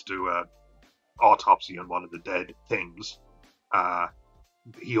is going to do a autopsy on one of the dead things.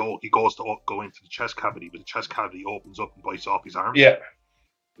 He goes to go into the chest cavity, but the chest cavity opens up and bites off his arms. Yeah,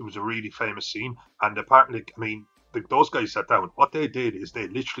 it was a really famous scene, and apparently, I mean, those guys sat down. What they did is they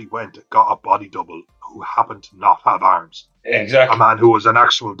literally went and got a body double who happened to not have arms. Exactly. A man who was an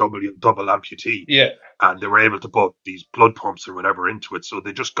actual double amputee. Yeah. And they were able to put these blood pumps or whatever into it. So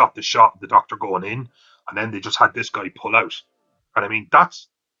they just got the shot of the doctor going in, and then they just had this guy pull out. And I mean, that's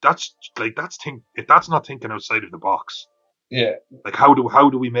not thinking outside of the box. Yeah. Like, how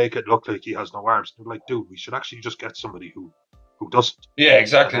do we make it look like he has no arms? They're like, dude, we should actually just get somebody who doesn't. Yeah,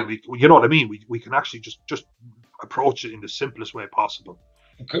 exactly. You know what I mean? We can actually just approach it in the simplest way possible.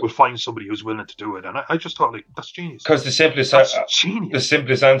 We'll find somebody who's willing to do it, and I just thought, like, that's genius. Because the simplest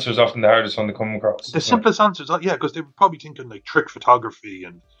answer is often the hardest one to come across. The simplest answers, because they were probably thinking like trick photography,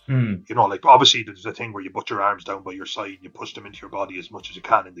 and you know, like, obviously there's a thing where you put your arms down by your side and you push them into your body as much as you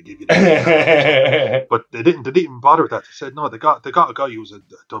can, and they give you the but they didn't even bother with that. They said no, they got a guy who was a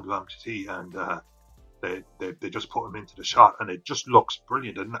double amputee, and they just put him into the shot, and it just looks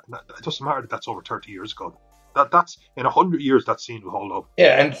brilliant. And it doesn't matter that that's over 30 years ago. That's in 100 years that scene will hold up.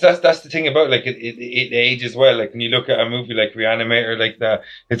 Yeah, and that's the thing about, like, it ages well. Like, when you look at a movie like Re-Animator, like that,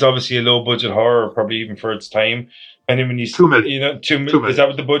 it's obviously a low budget horror, probably even for its time. And then when you 2 million, you know, 2 million, is that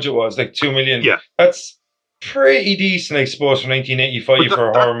what the budget was? Like 2 million. Yeah, that's pretty decent, I suppose, for 1985 for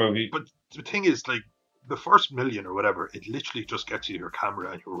a horror movie. But the thing is, like, the first million or whatever, it literally just gets you your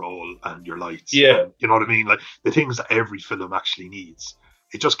camera and your roll and your lights. Yeah, and, you know what I mean? Like, the things that every film actually needs.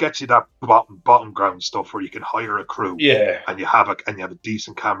 It just gets you that bottom ground stuff where you can hire a crew. Yeah, and you have a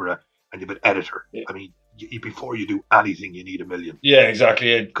decent camera, and you have an editor. Yeah. I mean, before you do anything, you need $1 million. Yeah,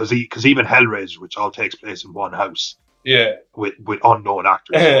 exactly. Because even Hellraiser, which all takes place in one house, Yeah. with unknown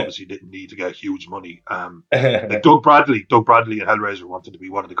actors, so obviously didn't need to get huge money. Like Doug Bradley in Hellraiser wanted to be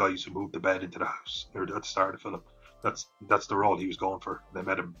one of the guys who moved the bed into the house at the start of the film. That's the role he was going for. They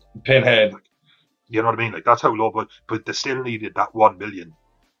met him. Pinhead. Like, you know what I mean? Like that's how low, but they still needed that $1 million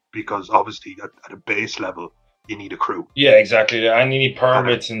because obviously at a base level you need a crew. Yeah, exactly. And you need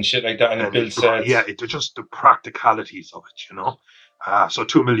permits and shit like that, and it builds sets. Yeah, it's just the practicalities of it, you know. So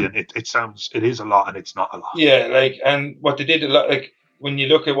 $2 million, it is a lot, and it's not a lot. Yeah, like, and what they did a lot, like when you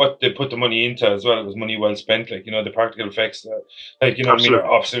look at what they put the money into as well, it was money well spent. Like, you know, the practical effects, like, you know, what I mean,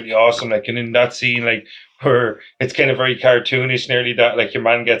 are absolutely awesome. Like, and in that scene, like, where it's kind of very cartoonish, nearly that, like, your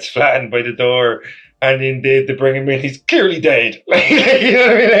man gets flattened by the door. And then they bring him in. He's clearly dead. Like, you know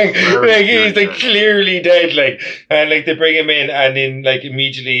what I mean? Like he's like clearly dead. Like, and like they bring him in, and then like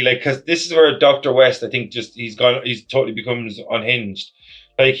immediately, like, because this is where Dr. West, I think, just he's totally becomes unhinged.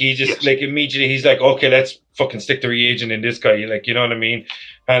 Like he just like immediately he's like, okay, let's fucking stick the reagent in this guy. Like, you know what I mean?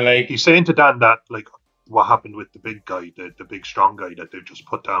 And like he's saying to Dan that like what happened with the big guy, the big strong guy that they've just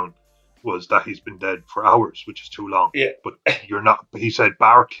put down, was that he's been dead for hours, which is too long. Yeah. But you're not. He said,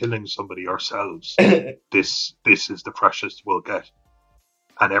 bar killing somebody ourselves, this is the freshest we'll get.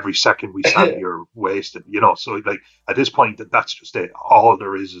 And every second we stand here wasted, you know. So like at this point, that's just it. All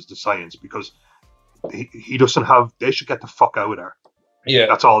there is the science, because he doesn't have. They should get the fuck out of there. Yeah.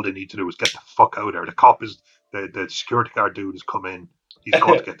 That's all they need to do is get the fuck out of there. The cop is the security guard dude has come in. He's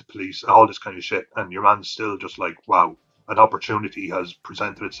going to get the police. All this kind of shit, and your man's still just like, wow. An opportunity has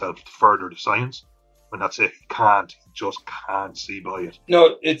presented itself to further the science, and that's it. He just can't see by it.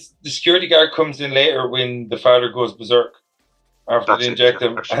 No, it's the security guard comes in later when the father goes berserk after they inject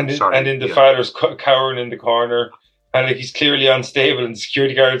him, and then the father's cowering in the corner, and like he's clearly unstable, and the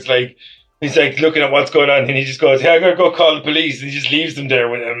security guard's like, he's like looking at what's going on, and he just goes, "Hey, I'm gonna go call the police," and he just leaves them there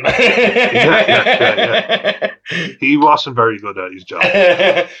with him. Yeah. He wasn't very good at his job.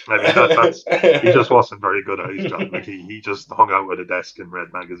 I mean, he just wasn't very good at his job. Like he just hung out at a desk and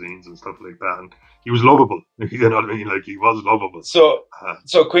read magazines and stuff like that, and he was lovable. You know what I mean? Like he was lovable. So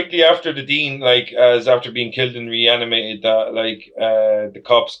quickly after the Dean, like as after being killed and reanimated, that like the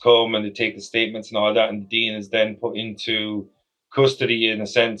cops come and they take the statements and all that, and the Dean is then put into custody in a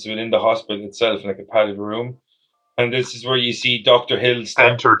sense within the hospital itself, in like a padded room. And this is where you see Dr. Hill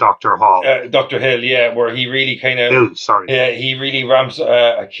enter Dr. Hall. Dr. Hill, yeah, where he really kind of he really ramps.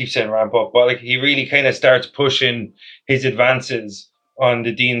 I keep saying ramp up, but like he really kind of starts pushing his advances on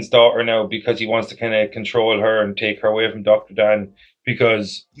the Dean's daughter now, because he wants to kind of control her and take her away from Dr. Dan,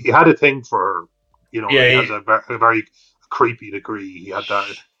 because he had a thing for her. You know, he has a very creepy degree. He had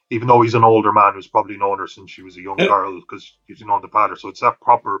that. Even though he's an older man who's probably known her since she was a young girl, because he's known the pattern. So it's that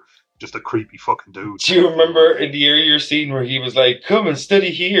proper, just a creepy fucking dude. Do you remember in the earlier scene where he was like, "Come and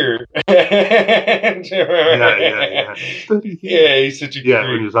study here"? Yeah. Study here. Yeah, he's such a creep.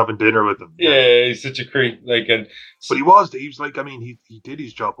 When he was having dinner with him. Yeah, he's such a creep. Like, but he was like, I mean, he did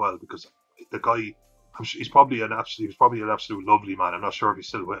his job well, because the guy, I'm sure he was probably an absolute lovely man. I'm not sure if he's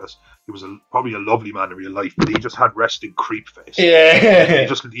still with us. He was probably a lovely man in real life, but he just had resting creep face. Yeah.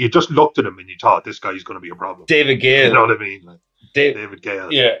 You just looked at him and you thought, this guy's going to be a problem. David Gale. You know what I mean? Like, David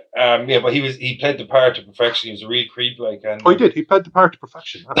Gale. Yeah. But he played the part to perfection. He was a real creep. Like, and he did. He played the part to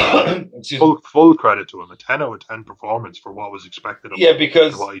perfection. Full credit to him. A 10 out of 10 performance for what was expected of him. Yeah,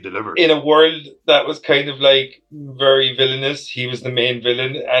 because what he delivered. In a world that was kind of like very villainous, he was the main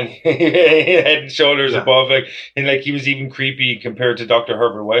villain, and head and shoulders above. Like, and like he was even creepy compared to Dr.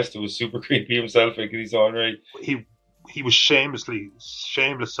 Herbert West, who was super creepy himself, like in his own right. He was shameless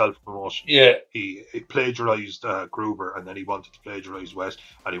self-promotion. Yeah. He plagiarized Gruber, and then he wanted to plagiarize West,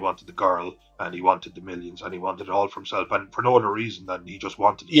 and he wanted the girl, and he wanted the millions, and he wanted it all for himself, and for no other reason than he just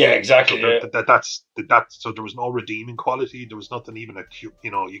wanted it. Yeah, exactly. So that's so there was no redeeming quality. There was nothing even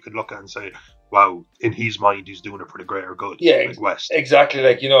you could look at and say, wow, in his mind he's doing it for the greater good. Yeah, like West. Exactly.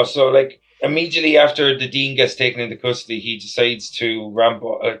 Like, so like immediately after the Dean gets taken into custody, he decides to ramp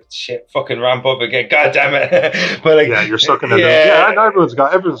up again. God damn it! But like, yeah, you're stuck in the yeah. Everyone's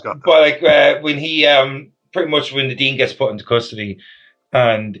got that. But like when he pretty much when the Dean gets put into custody,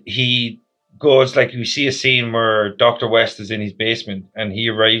 and he goes, like, you see a scene where Dr. West is in his basement, and he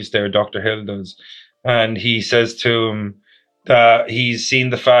arrives there. Dr. Hill does, and he says to him that he's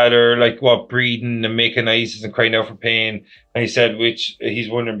seen the father breathing and making noises and crying out for pain, and he said, which he's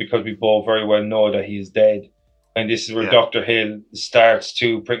wondering because we both very well know that he is dead. And this is where Dr. Hill starts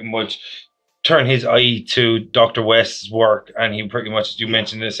to pretty much turn his eye to Dr. West's work, and he pretty much, as you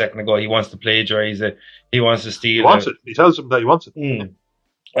mentioned a second ago, he wants to plagiarize it. He wants to steal it. He wants it. He tells him that he wants it.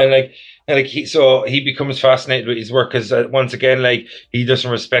 And he becomes fascinated with his work because once again, like, he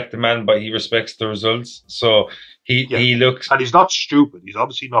doesn't respect the man, but he respects the results. So he looks, and he's not stupid. He's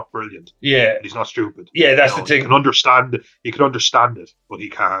obviously not brilliant. yeah, He's not stupid. yeah, that's the thing. He can understand it, but he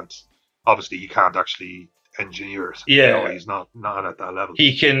can't. Obviously, he can't actually engineer it. Yeah, he's not at that level.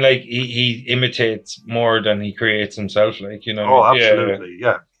 He can, like, he imitates more than he creates himself. Like, you know. Oh, absolutely,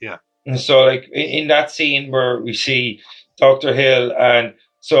 yeah. And so, like, in that scene where we see Dr. Hill, and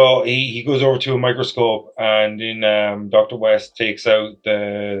so he goes over to a microscope, and then Dr. West takes out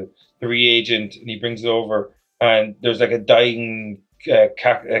the reagent and he brings it over, and there's like a dying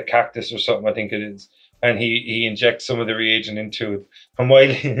cactus or something, I think it is, and he injects some of the reagent into it. And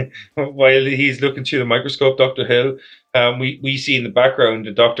while he's looking through the microscope, Dr. Hill, we see in the background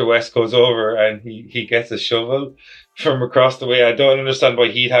that Dr. West goes over and he gets a shovel from across the way. I don't understand why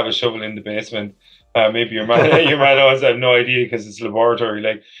he'd have a shovel in the basement. Maybe your man owns. I have no idea because it's laboratory.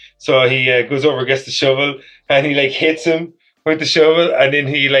 Like, so he goes over, gets the shovel, and he like hits him with the shovel, and then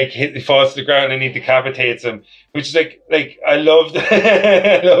he falls to the ground and he decapitates him. Which is like I love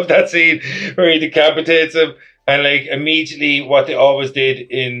I love that scene where he decapitates him. And like immediately, what they always did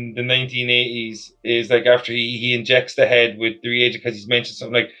in the 1980s is, like, after he injects the head with the reagent, because he's mentioned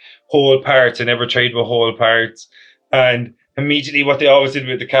something like whole parts, and never trade with whole parts. And immediately, what they always did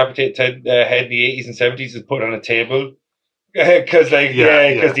with decapitated head in the 80s and 70s is put on a table, because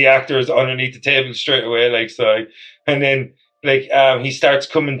the actor is underneath the table straight away, like, so. And then he starts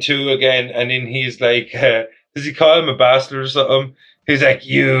coming to again, and then he's like, does he call him a bastard or something? He's like,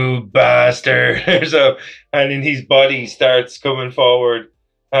 you bastard, or so. And then his body starts coming forward,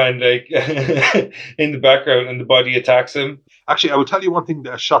 and like in the background, and the body attacks him. Actually, I will tell you one thing,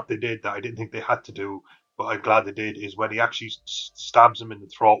 that a shot they did that I didn't think they had to do, but I'm glad they did, is when he actually stabs him in the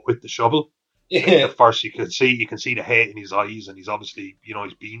throat with the shovel. Yeah. At first, you can see the hate in his eyes, and he's obviously,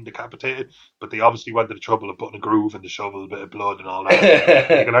 he's being decapitated. But they obviously went to the trouble of putting a groove in the shovel, a bit of blood and all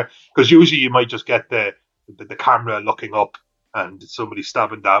that. Because usually you might just get the camera looking up and somebody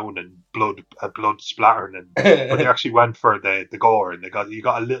stabbing down and blood splattering, but they actually went for the gore, and you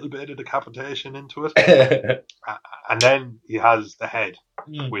got a little bit of decapitation into it. And then he has the head,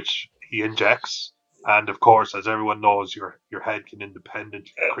 which he injects. And of course, as everyone knows, your head can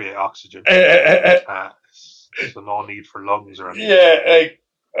independently create oxygen. So no need for lungs or anything. Yeah,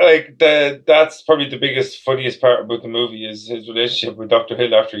 that's probably the biggest, funniest part about the movie is his relationship with Dr.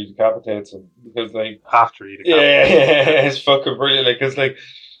 Hill after he decapitates him. Because after he decapitates him. Yeah, it's fucking brilliant.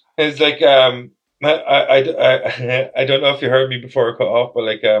 I don't know if you heard me before I cut off, but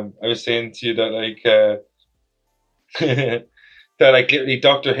I was saying to you that literally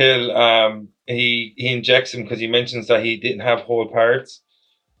Dr. Hill, he injects him because he mentions that he didn't have whole parts,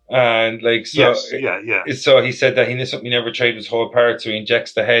 and so So he said that something he never tried was whole parts, so he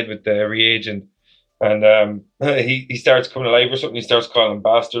injects the head with the reagent, and he starts coming alive or something. He starts calling him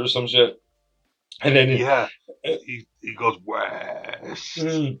bastard or some shit, and then he goes West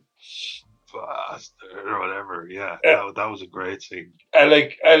bastard or whatever. That was a great scene. I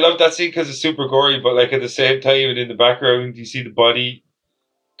love that scene because it's super gory, but at the same time, and in the background you see the body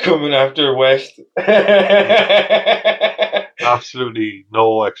coming after West. Absolutely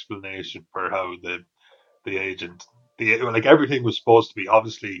no explanation for how the agent, everything was supposed to be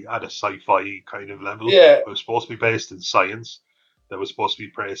obviously at a sci-fi kind of level. Yeah, it was supposed to be based in science. That was supposed to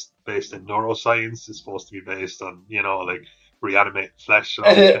be based in neuroscience. It's supposed to be based on reanimate flesh and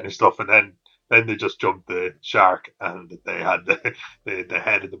all this kind of stuff. And then they just jumped the shark, and they had the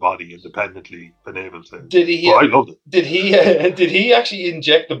head and the body independently been able to. Did he? Well, I loved it. Did he actually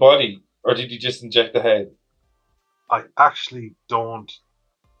inject the body, or did he just inject the head? I actually don't.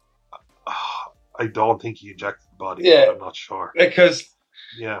 I don't think he injected the body. Yeah, but I'm not sure. Because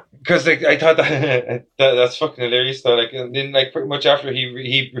I thought that's fucking hilarious though. And then pretty much after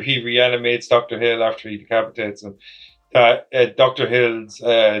he reanimates Dr. Hill after he decapitates him. Dr. Hill's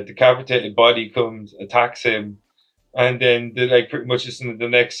decapitated body comes, attacks him, and then pretty much just in the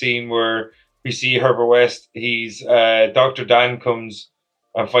next scene where we see Herbert West, he's Dr. Dan comes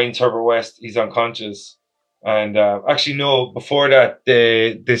and finds Herbert West, he's unconscious, and actually no, before that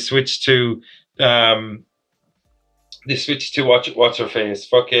they switch to what's her face,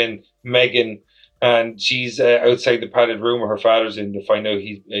 fucking Megan, and she's outside the padded room where her father's in to find out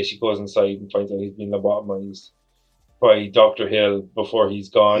she goes inside and finds out he's been lobotomized by Dr. Hill before he's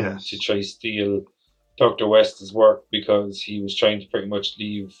gone to try to steal Dr. West's work, because he was trying to pretty much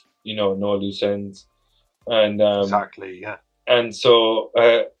leave, no loose ends. And exactly, yeah. And so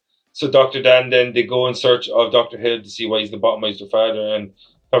Dr. Dan, then they go in search of Dr. Hill to see why he's lobotomized her father, and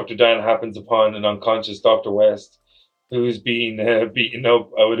Dr. Dan happens upon an unconscious Dr. West, who's being beaten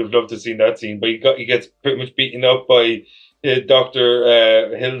up. I would have loved to have seen that scene, but he gets pretty much beaten up by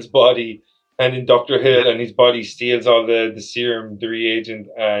Dr. Hill's body, and in Dr. Hill and his body steals all the serum, the reagent,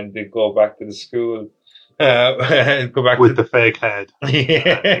 and they go back to the school. Go back with the fake head.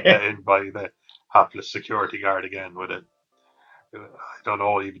 Yeah. In by the hapless security guard again with it. I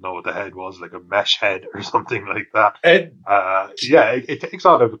don't even know what the head was, like a mesh head or something like that. It takes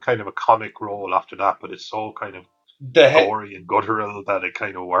on a kind of a comic role after that, but it's so kind of gory and guttural that it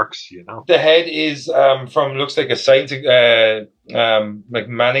kind of works, you know. The head is looks like a science like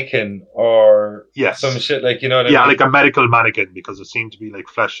mannequin or some shit, like, you know what I mean? Yeah, like a medical mannequin, because it seemed to be like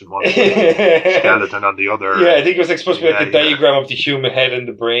flesh in one skeleton on the other. Yeah, I think it was like supposed to be like a diagram of the human head and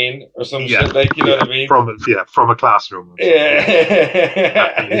the brain or some shit, like, you know what I mean? From a classroom.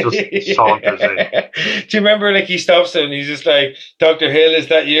 And he just saunters in. Do you remember, like, he stops him and he's just like, Dr. Hill, is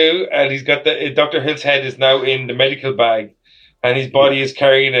that you? And he's got Dr. Hill's head is now in the medical bag and his body is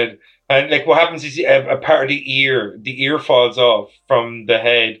carrying it. And like what happens is a part of the ear falls off from the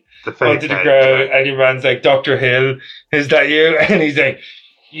head onto the ground, and your man's like, Dr. Hill, is that you? And he's like,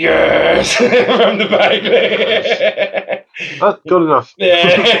 yes, from the bag. That's good enough.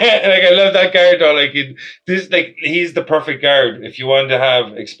 Yeah, like I love that guard though. Like he's the perfect guard if you want to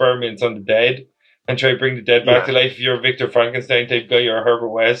have experiments on the dead and try to bring the dead back to life. If you're a Victor Frankenstein type guy, you're a Herbert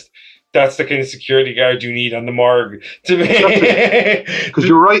West. That's the kind of security guard you need on the morgue to be. Because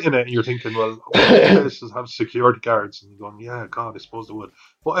you're writing it and you're thinking, well, what if places have security guards? And you're going, yeah, God, I suppose they would.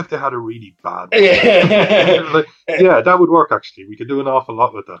 What if they had a really bad one? That would work, actually. We could do an awful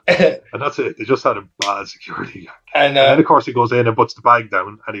lot with that. And that's it. They just had a bad security guard. And then, of course, he goes in and puts the bag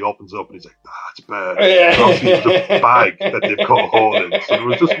down and he opens up and he's like, that's bad. Obviously, it was a bag that they've cut a hole in. So there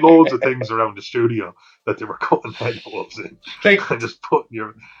was just loads of things around the studio that they were cutting head holes in. And just putting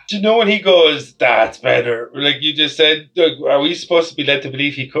your... Do you know when he goes, that's better? Like you just said, look, are we supposed to be led to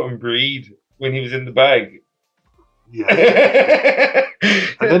believe he couldn't breathe when he was in the bag? Yeah.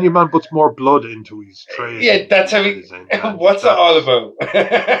 And then your man puts more blood into his tray. Yeah, that's how he... What's that all about?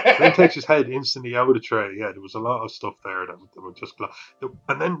 Then takes his head instantly out of the tray. Yeah, there was a lot of stuff there that were just...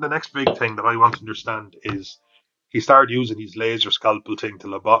 And then the next big thing that I want to understand is he started using his laser scalpel thing to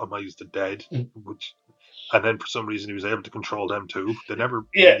lobotomize the dead, which... And then for some reason he was able to control them too. They never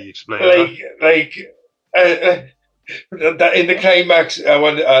really explained that. In the climax, I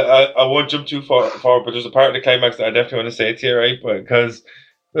won't jump too far, but there's a part of the climax that I definitely want to say to you, right? Because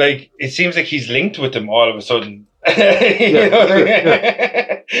like it seems like he's linked with them all of a sudden. They're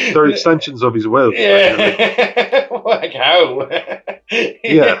extensions of his will. Yeah. Like how?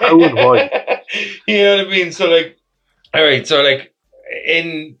 Yeah, how and why? You know what I mean? So like, all right, so like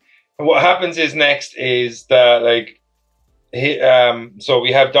what happens is next is that like so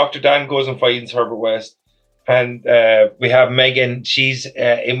we have Dr. Dan goes and finds Herbert West, and we have Megan. She's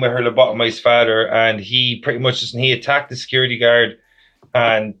in with her lobotomized father, and he pretty much he attacked the security guard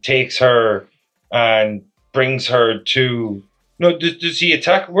and takes her and brings her to. No, does he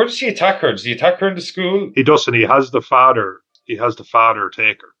attack? Where does he attack her? Does he attack her in the school? He doesn't. He has the father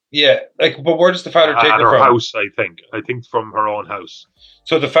take her. Yeah, like, but where does the father take her from? Her house, I think. I think from her own house.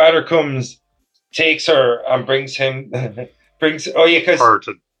 So the father comes, takes her, and brings him, because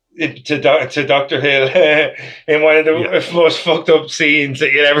to Dr. Hill in one of the most fucked up scenes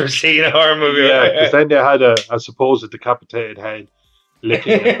that you'd ever see in a horror movie. Yeah, because then they had a supposed decapitated head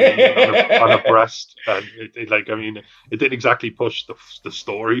licking on a breast, and it didn't exactly push the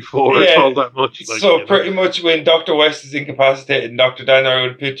story forward all that much. Like, so pretty much when Dr. West is incapacitated and Dr. Dan are out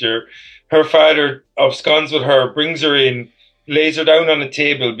of the picture, her father absconds with her, brings her in, lays her down on a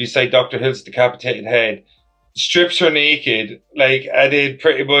table beside Dr. Hill's decapitated head, strips her naked, like, and then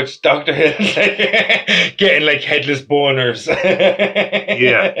pretty much Dr. Hill's like getting like headless boners.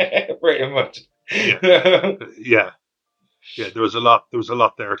 Yeah. Pretty much. Yeah. Yeah, there was a lot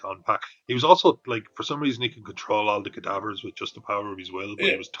there to unpack. He was also like, for some reason, he could control all the cadavers with just the power of his will, but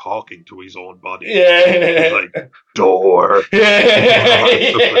he was talking to his own body. Yeah, he was like, door. Yeah,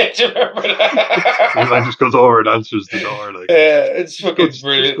 do you remember that? And then just goes over and answers the door. Like, it's fucking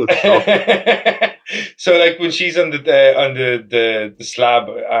brilliant. So, like, when she's on the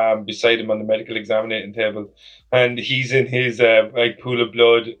slab beside him on the medical examining table, and he's in his like pool of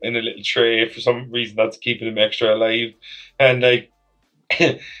blood in a little tray, for some reason that's keeping him extra alive. And like,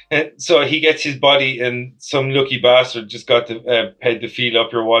 so he gets his body, and some lucky bastard just got the head to feel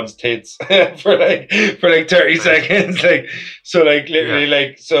up your one's tits for like 30 seconds. Like, so like literally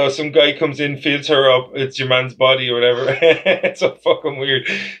like, so some guy comes in, feels her up, it's your man's body or whatever. It's so fucking weird.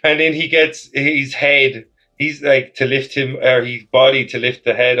 And then he gets his head, he's like to lift him, or his body to lift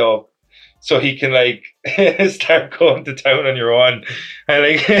the head up. so he can like start going to town on your own, and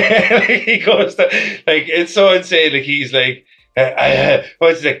like, he goes to, like, it's so insane. Like he's like,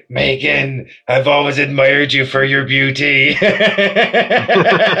 what's like, Megan, I've always admired you for your beauty.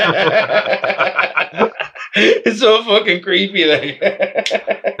 It's so fucking creepy, like.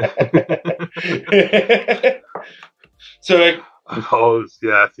 So like, oh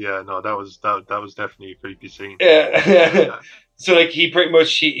yeah, no, that was definitely a creepy scene. yeah. So like he pretty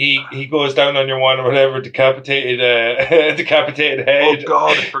much he goes down on your one or whatever, decapitated decapitated head. Oh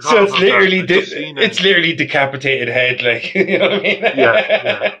god, I forgot. So it's literally it's literally decapitated head, like, you know what I mean?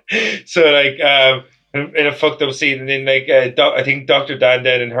 Yeah. So like in a fucked up scene, and then like I think Dr. Dan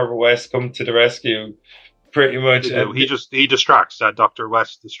Dead and Herbert West come to the rescue, pretty much. He distracts. Dr.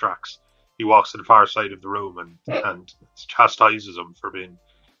 West distracts. He walks to the far side of the room and chastises him for being,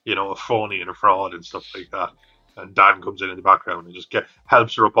 you know, a phony and a fraud and stuff like that. And Dan comes in the background and just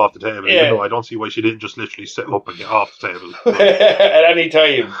helps her up off the table. Yeah. You know, I don't see why she didn't just literally sit up and get off the table at any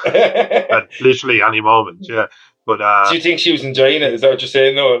time. at literally any moment. Yeah, but do you think she was enjoying it? Is that what you're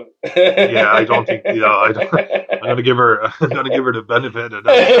saying, Noel? Yeah, I don't think. Yeah, I'm gonna give her the benefit of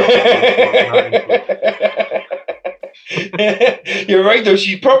that. You're right though.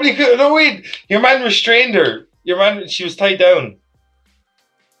 She probably could. No wait, your man restrained her. She was tied down.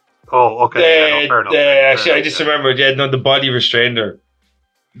 Oh, okay. Fair enough. Actually, I just remembered. Yeah, no, the body restrained her.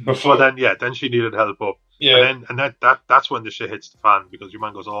 Before then she needed help up. Yeah, and that's when the shit hits the fan, because your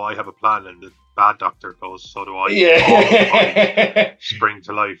man goes, "Oh, I have a plan," and the bad doctor goes, "So do I." Yeah, all of the spring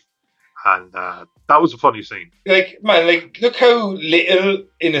to life, and that was a funny scene. Like, man, like, look how little,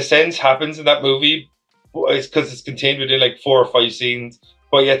 in a sense, happens in that movie. It's because it's contained within like 4 or 5 scenes,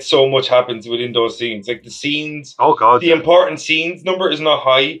 but yet so much happens within those scenes. Like the scenes, the important scenes number is not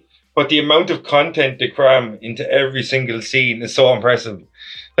high, but the amount of content they cram into every single scene is so impressive.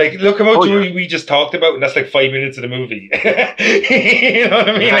 Like, look how much we just talked about, and that's like 5 minutes of the movie. You know what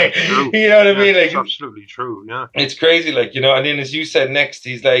I mean? Yeah, like, true. You know what I mean? Like, it's absolutely true. Yeah, it's crazy. Like, you know, and then as you said next,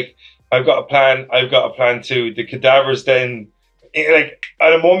 he's like, I've got a plan too. The cadavers then, like,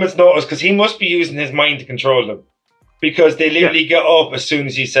 at a moment's notice, because he must be using his mind to control them, because they literally get up as soon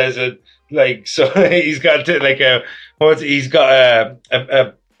as he says it. Like, so he's got to, like he's got a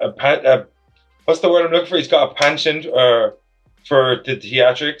what's the word I'm looking for? He's got a penchant for the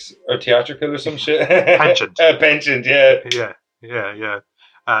theatrical or some shit. Penchant. Penchant, yeah.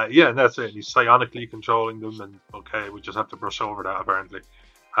 Yeah, and that's it. He's psionically controlling them, and okay, we just have to brush over that apparently.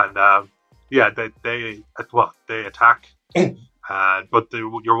 And they attack, but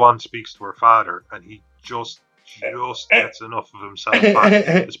your one speaks to her father, and he just gets enough of himself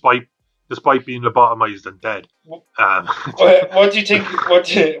back, despite being lobotomized and dead. What do you think? What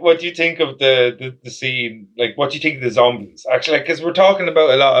do you think of the scene? Like, what do you think of the zombies? Actually, because we're talking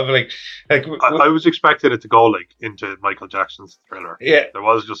about a lot of like I was expecting it to go like into Michael Jackson's Thriller. Yeah, there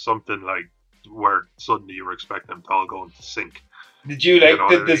was just something like where suddenly you were expecting them to all go into sync. Did you like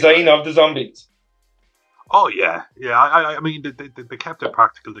the design of the zombies? Oh yeah. I mean, they kept it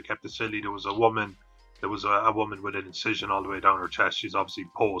practical. They kept it silly. There was a woman with an incision all the way down her chest. She's obviously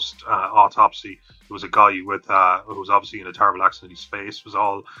post autopsy. There was a guy with who was obviously in a terrible accident. His face was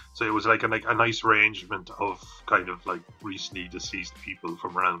all, so it was like a nice arrangement of kind of like recently deceased people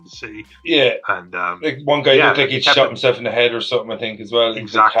from around the city. Yeah, and like one guy looked like he'd shot himself in the head or something, I think, as well.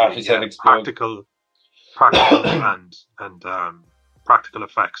 Exactly. Half his head exploded. Practical and practical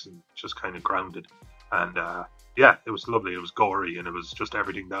effects, and just kind of grounded. And it was lovely. It was gory, and it was just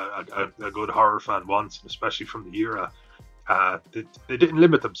everything that a good horror fan wants, and especially from the era. They didn't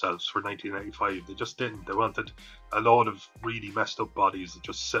limit themselves for 1985. They just didn't. They wanted a load of really messed up bodies that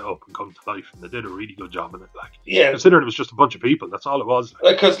just sit up and come to life, and they did a really good job in it. Like, considering it was just a bunch of people, that's all it was.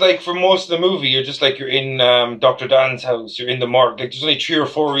 Because like for most of the movie, you're in Dr. Dan's house. You're in the morgue. Like, there's only 3 or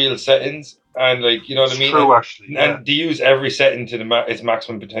 4 real settings. And like, you know what I mean? True, actually. Yeah. And they use every setting to its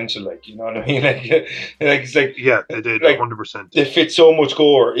maximum potential. Like, you know what I mean? Like it's like, yeah, they did, like, 100%. They fit so much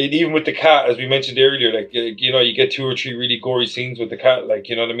gore. Even with the cat, as we mentioned earlier, like, you know, you get 2 or 3 really gory scenes with the cat. Like,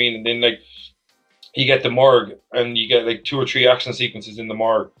 you know what I mean? And then like, you get the morgue, and you get like 2 or 3 action sequences in the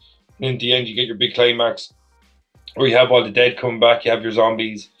morgue. And in the end, you get your big climax, where you have all the dead coming back. You have your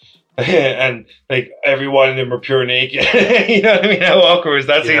zombies. And like every one of them are pure naked. You know what I mean? How awkward is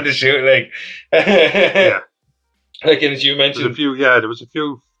that scene to shoot? Like, yeah. Like, and as you mentioned, there was a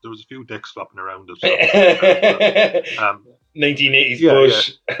few dicks flopping around as well. 1980s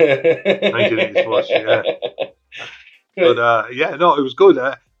Bush. 1980s Bush. Yeah. But it was good.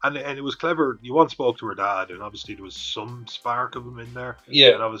 And it was clever. You once spoke to her dad, and obviously there was some spark of him in there. Yeah.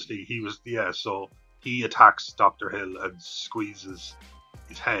 And obviously he was so he attacks Dr. Hill and squeezes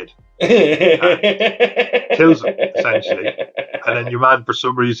his head. Kills him, essentially. And then your man, for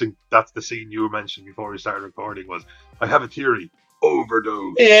some reason, that's the scene you mentioned before we started recording, was, I have a theory.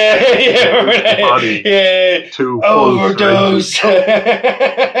 Overdose. To overdose.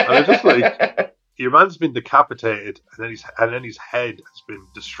 And I'm just like, your man's been decapitated, and then his head has been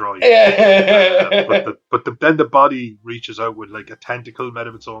destroyed. Then the body reaches out with like a tentacle made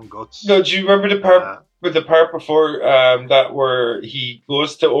of its own guts. No, do you remember the part before that where he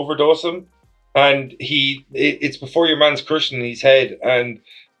goes to overdose him, and it's before your man's crushing his head, and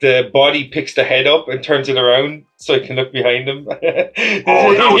the body picks the head up and turns it around so he can look behind him. Oh,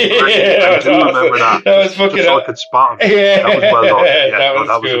 that was great. I do remember that. That was fucking... Just so I could spot him. Yeah. That was well done. Yeah, that was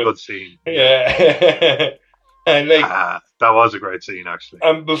a good scene. Yeah. And like... that was a great scene, actually.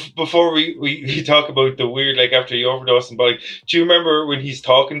 And before we talk about the weird, like after he overdosed him, but like, do you remember when he's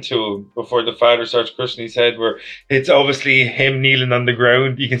talking to him before the father starts crushing his head, where it's obviously him kneeling on the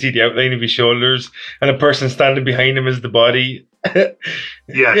ground, you can see the outline of his shoulders, and a person standing behind him is the body.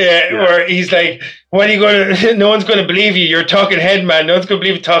 Yeah, where he's like, "When are you going to? No one's going to believe you. You're a talking head, man. No one's going to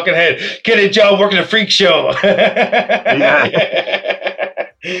believe a talking head. Get a job working a freak show." The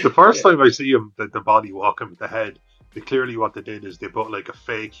first time I see him, the body walking with the head, clearly what they did is they put like a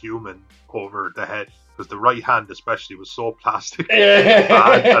fake human over the head, because the right hand especially was so plastic.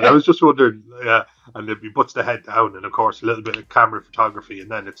 And I was just wondering, and then he puts the head down, and of course a little bit of camera photography,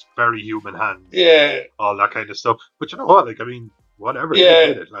 and then it's very human hands, all that kind of stuff. But you know what, like, I mean, whatever, they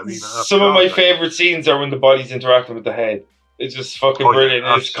did it. I mean, some of my favourite scenes are when the body's interacting with the head. It's just fucking brilliant.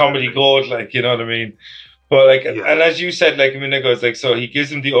 Yeah, it's comedy gold, like, you know what I mean? But like, and as you said, like a minute ago, it's like, so he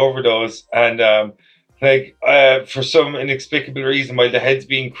gives him the overdose, and for some inexplicable reason, while the head's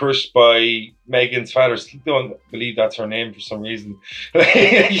being crushed by Megan's father, I don't believe that's her name for some reason.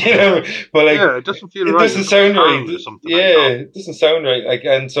 You know, but like, it doesn't feel right. It doesn't sound right. It doesn't sound right. Like,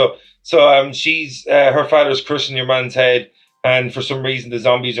 and so she's her father's crushing your man's head, and for some reason the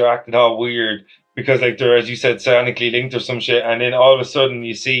zombies are acting all weird because, like, they're, as you said, sonically linked or some shit, and then all of a sudden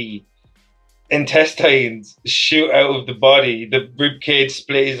you see intestines shoot out of the body, the rib cage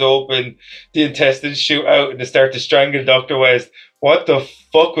splays open, the intestines shoot out, and they start to strangle Dr. West. What the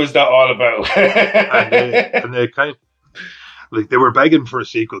fuck was that all about? and they kind of, like, they were begging for a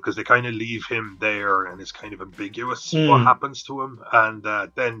sequel because they kind of leave him there, and it's kind of ambiguous what happens to him. And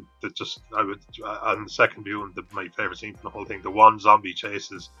then on the second viewing, my favorite scene from the whole thing, the one zombie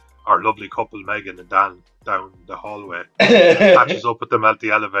chases our lovely couple Megan and Dan down the hallway, catches up with them at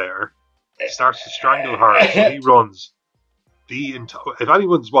the elevator, starts to strangle her. So he runs if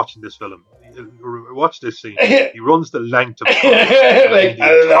anyone's watching this film, watch this scene. He runs the length of it,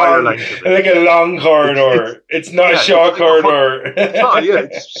 like a long corridor. It's not a short corridor.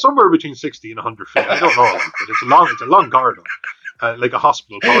 It's somewhere between 60 and 100 feet. I don't know, but it's a long corridor, like a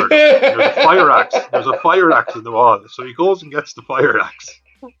hospital corridor. There's a fire axe in the wall. So he goes and gets the fire axe.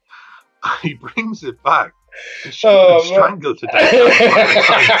 He brings it back. And she's been strangled to death.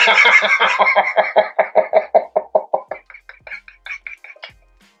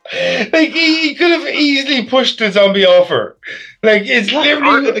 Like, he could have easily pushed the zombie off her. Like, it's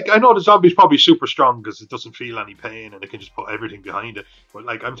literally... I know the zombie's probably super strong because it doesn't feel any pain and it can just put everything behind it. But,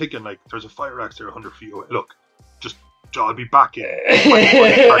 like, I'm thinking, like, there's a fire axe there 100 feet away. Look, just, I'll be back in 20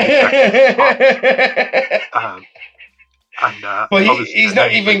 seconds. But he's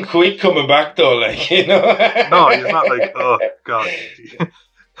not even quick coming back, though, like, you know? No, he's not like, oh, God.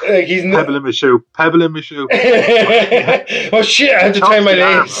 Like, he's not... Pebble in my shoe. Oh, shit, I have to tie my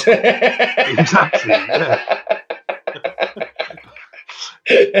legs. Exactly, yeah.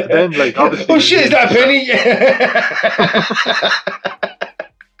 And then, like, obviously... Oh, shit, is that Penny?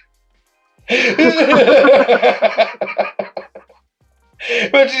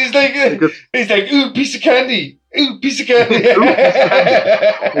 But he's like, ooh, piece of candy. Ooh, piece of candy.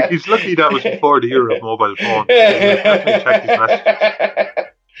 Like, he's lucky that was before the era of mobile phones. Definitely check his messages.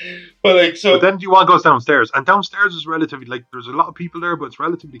 But then Yuan goes downstairs, and downstairs is relatively, like, there's a lot of people there, but it's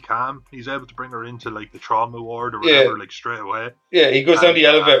relatively calm. He's able to bring her into, like, the trauma ward or whatever, like, straight away. Yeah, he goes down the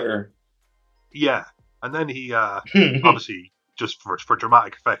elevator. Yeah, and then he obviously, just for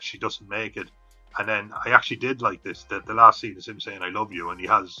dramatic effect, she doesn't make it. And then I actually did like this. The last scene is him saying "I love you," and he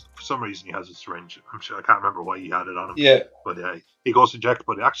has, for some reason, he has a syringe. I'm sure, I can't remember why he had it on him. Yeah, but he goes to inject,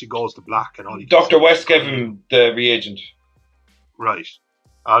 but it actually goes to black, and all Dr. West gave him the reagent. Right.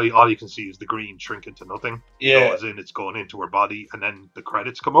 All you can see is the green shrinking to nothing. Yeah, you know, as in it's going into her body, and then the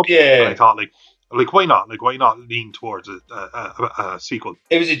credits come up. Yeah, and I thought, like why not? Like, why not lean towards a sequel?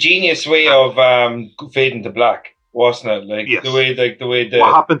 It was a genius way of fading to black, wasn't it? Like, yes. the way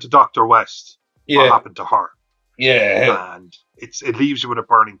what happened to Dr. West. Yeah. What happened to her? Yeah. And it leaves you with a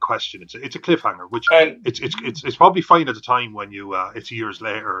burning question. It's a cliffhanger, which And it's probably fine at the time when you it's years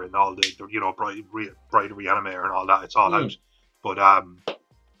later and all the Bride of Re-Animator and all that. It's all out, but at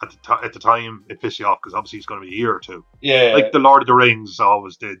the time it pissed you off because obviously it's going to be a year or two. Yeah. Like the Lord of the Rings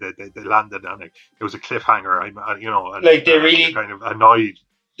always did. They landed on it. It was a cliffhanger. And, like they really kind of annoyed.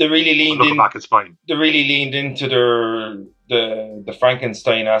 They really leaned looking back, it's fine. They really leaned into the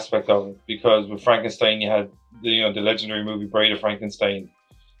Frankenstein aspect of it, because with Frankenstein you had the legendary movie Bride of Frankenstein.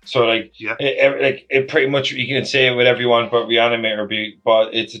 So it pretty much, you can say whatever you want about Re-Animator,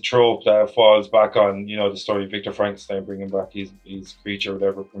 but it's a trope that falls back on the story of Victor Frankenstein bringing back his creature,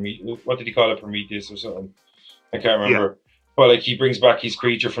 whatever. What did he call it? Prometheus or something? I can't remember. Yeah. But he brings back his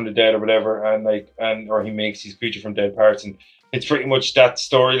creature from the dead or whatever, or he makes his creature from dead parts, and it's pretty much that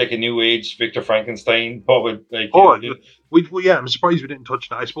story, like a new age Victor Frankenstein, but with I'm surprised we didn't touch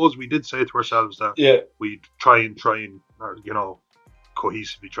that. I suppose we did say to ourselves that we'd try and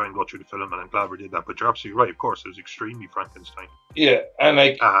cohesively try and go through the film, and I'm glad we did that. But you're absolutely right. Of course, it was extremely Frankenstein. Yeah,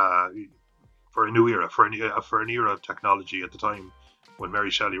 and for a new era, for an era of technology at the time. When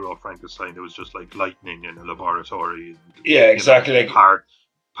Mary Shelley wrote Frankenstein, it was just like lightning in a laboratory. And, exactly.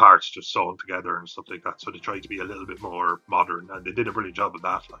 Parts just sewn together and stuff like that. So they tried to be a little bit more modern, and they did a brilliant job of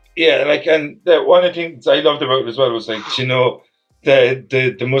that. One of the things I loved about it as well was they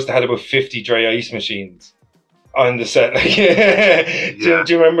must have had about 50 dry ice machines on the set.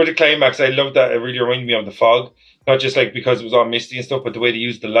 Do you remember the climax? I loved that. It really reminded me of The Fog, not just because it was all misty and stuff, but the way they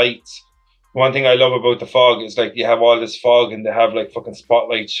used the lights. One thing I love about The Fog is you have all this fog and they have fucking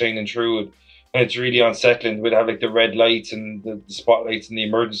spotlights shining through it, and it's really unsettling. We'd have the red lights and the spotlights and the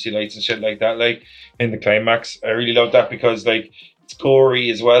emergency lights and shit like that, in the climax. I really love that because it's gory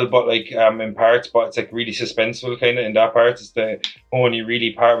as well, but in parts, but it's really suspenseful kind of in that part. It's the only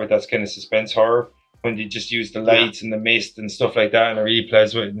really part of it that's kind of suspense horror, when you just use the lights and the mist and stuff like that, and it really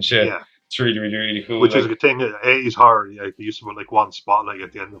plays with it and shit. Yeah. It's really, really, really cool. Which is a good thing. 80s horror, you used to put one spotlight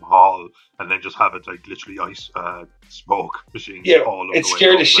at the end of the hall and then just have it literally ice smoke machines all over. It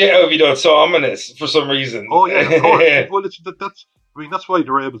scared the shit out of you though. It's so ominous for some reason. Oh yeah, of course. Well, that's why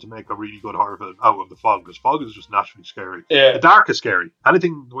they're able to make a really good horror film out of The Fog, because Fog is just naturally scary. Yeah. The dark is scary.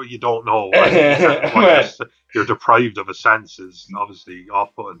 Anything where you don't know, you're deprived of a sense, is obviously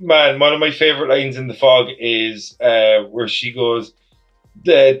off-putting. Man, one of my favourite lines in The Fog is where she goes,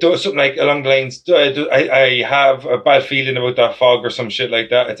 something along the lines, I have a bad feeling about that fog or some shit like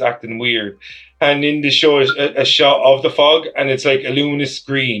that. It's acting weird. And in the show is a shot of the fog, and it's a luminous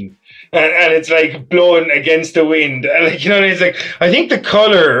green. And it's blowing against the wind. And it's I think the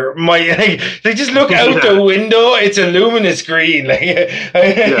colour might, they just look out the window, it's a luminous green. You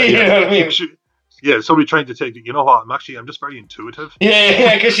know what I mean? Yeah, somebody trying to take it. You know what? I'm just very intuitive.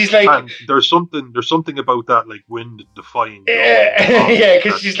 Yeah, because she's and there's something about that wind defying.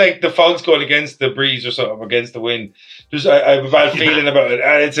 Because she's the fog's going against the breeze or something, against the wind. I have a bad feeling about it,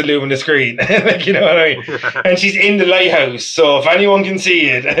 and it's a luminous green. You know what I mean? And she's in the lighthouse, so if anyone can see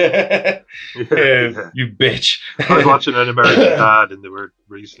it, you bitch. I was watching an American Dad, and they were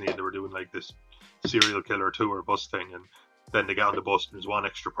doing this serial killer tour bus thing, and then they get on the bus, and there's one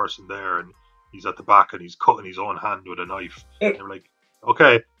extra person there, and he's at the back and he's cutting his own hand with a knife. And they're like,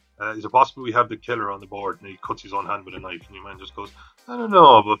 okay, is it possible we have the killer on the board? And he cuts his own hand with a knife, and your man just goes, I don't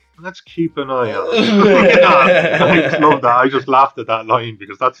know, but let's keep an eye on it. I just love that. I just laughed at that line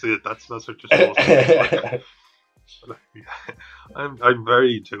because that's it. That's what you're supposed to do. I'm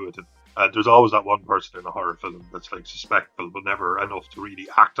very intuitive. There's always that one person in a horror film that's suspectful, but never enough to really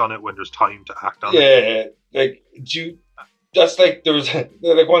act on it when there's time to act on it. That's there was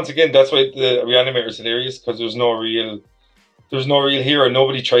once again, that's why the Re-Animator is hilarious, because there's no real hero.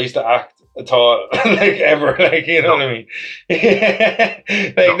 Nobody tries to act at all, ever, you know what I mean?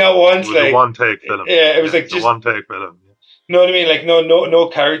 Not once. It was a one take film. Yeah, it was just a one take film. You know what I mean? No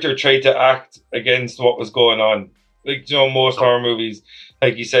character tried to act against what was going on. Most horror movies,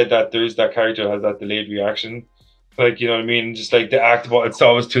 you said, that there's that character has that delayed reaction. You know what I mean? Just they act, but it's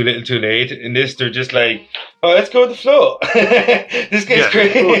always too little too late. In this, they're just oh, let's go with the flow. This guy's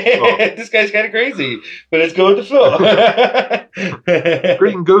crazy. This guy's kind of crazy, but let's go with the flow.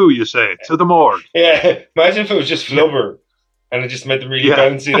 Green goo, you say, to the morgue. Yeah, imagine if it was just flubber, and it just made them really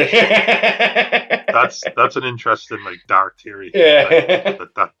bouncy. That's an interesting dark theory. Yeah,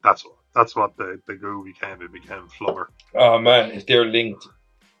 that's what the goo became. It became flubber. Oh man, if they're linked,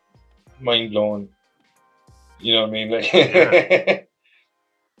 mind blowing. You know what I mean?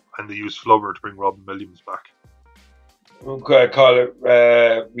 And they used flubber to bring Robin Williams back. We'll call it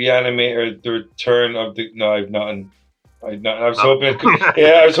Re-Animator, the return of the... No, I've nothing. I was hoping,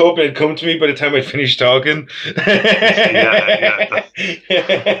 I was hoping it'd come to me by the time I finished talking.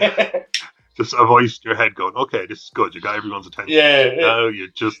 Just a voice in your head going, okay, this is good. You got everyone's attention. Yeah. Now you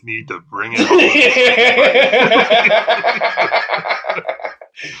just need to bring it home.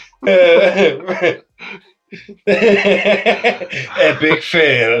 Epic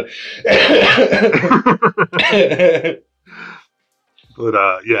fail. But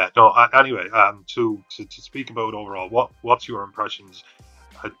anyway, to speak about overall, what's your impressions?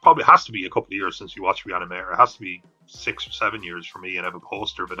 It probably has to be a couple of years since you watched Re-Animator. It has to be 6 or 7 years for me, and I have a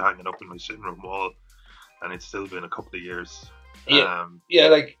poster of it hanging up in my sitting room wall, and it's still been a couple of years.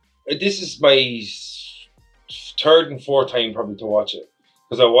 Like this is my third and fourth time probably to watch it,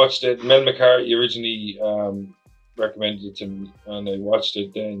 because I watched it. Mel McCarthy originally recommended it to me, and I watched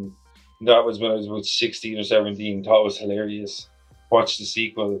it then. That was when I was about 16 or 17. Thought it was hilarious. Watched the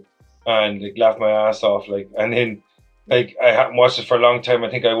sequel and like laughed my ass off. And then I hadn't watched it for a long time. I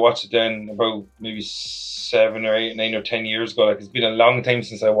think I watched it then about maybe 7 or 8, 9 or 10 years ago. It's been a long time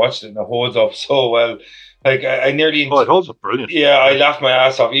since I watched it, and it holds up so well. I nearly. Oh, it holds up brilliant. Yeah, I laughed my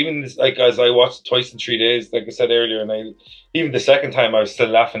ass off. Even as I watched it twice in 3 days, like I said earlier, and even the second time I was still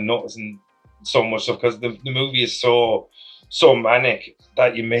laughing, noticing so much stuff, because the movie is so manic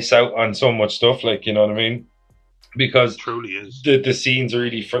that you miss out on so much stuff. You know what I mean? Because it truly is. The scenes are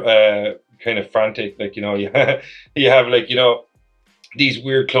really kind of frantic. You have these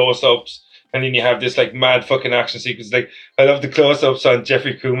weird close-ups, and then you have this mad fucking action sequence. I love the close-ups on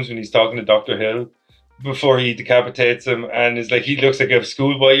Jeffrey Combs when he's talking to Dr. Hill before he decapitates him, and it's he looks like a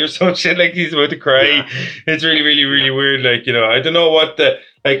schoolboy or some shit, he's about to cry. Yeah. It's really, really, really weird. I don't know what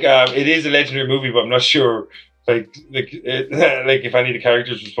it is a legendary movie, but I'm not sure if any of the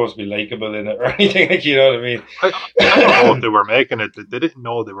characters were supposed to be likable in it or anything, you know what I mean? I don't know if they were making it. They didn't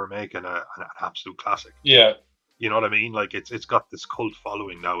know they were making an absolute classic. Yeah. You know what I mean? It's got this cult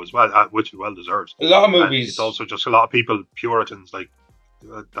following now as well, which it well deserves. A lot of movies. And it's also just a lot of people, Puritans, that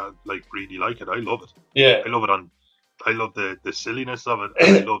really like it. I love it. Yeah. I love the silliness of it,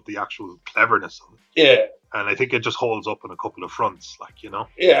 and I love the actual cleverness of it. Yeah. And I think it just holds up on a couple of fronts,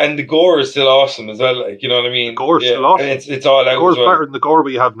 Yeah, and the gore is still awesome as well, you know what I mean? The gore is still awesome. And it's all out. The gore is better than the gore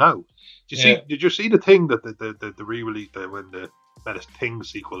we have now. Did you see the thing that the re-release when the Thing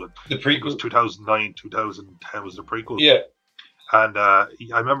sequel? The prequel. It was 2009, 2010 was the prequel. Yeah. And I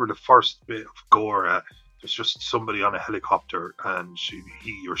remember the first bit of gore. It's just somebody on a helicopter, and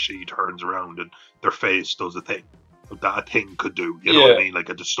he or she turns around, and their face does a thing that a thing could do. You know what I mean? Like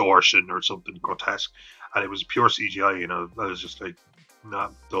a distortion or something grotesque. And it was pure CGI, I was just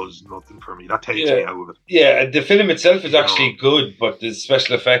that does nothing for me. That takes me out of it. Yeah, the film itself is actually good, but the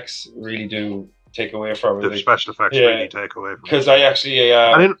special effects really do take away from it. The special effects really take away from it. Because I actually,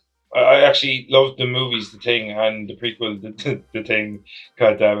 I actually loved the movies, The Thing, and the prequel, The Thing.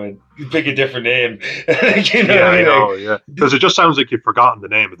 God damn it. Pick a different name. You know what I mean? Yeah. Because it just sounds like you've forgotten the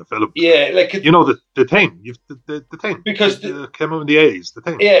name of the film. Yeah, The Thing. The Thing. Because it came out in the 80s, The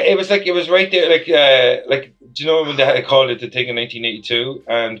Thing. Yeah, it was right there. Do you know when they had called it The Thing in 1982?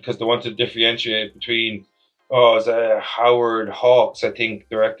 And because they wanted to differentiate between, it was Howard Hawks, I think,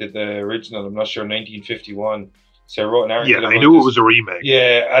 directed the original. I'm not sure, 1951. So I wrote an article. Yeah, I knew it was a remake.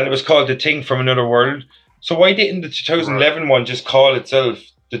 Yeah, and it was called The Thing from Another World. So why didn't the 2011 one just call itself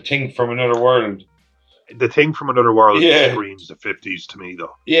The Thing from Another World? The Thing from Another World screams the 50s to me,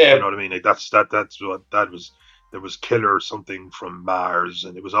 though. Yeah. You know what I mean? That's what that was. There was Killer something from Mars,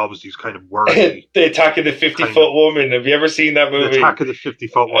 and it was always these kind of wordy... The Attack of the 50-Foot Woman. Have you ever seen that movie? The Attack of the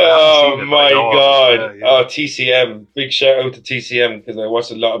 50-Foot Woman. Oh, my God. Yeah. Oh, TCM. Big shout out to TCM, because I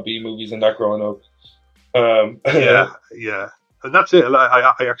watched a lot of B movies and that growing up. Yeah, and that's it.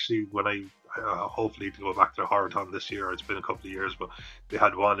 I actually, when I hopefully to go back to the Horror-Ton this year, it's been a couple of years, but they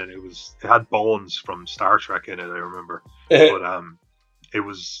had one, and it had Bones from Star Trek in it, I remember. But it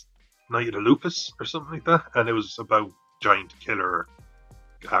was Night of the Lupus or something like that, and it was about giant killer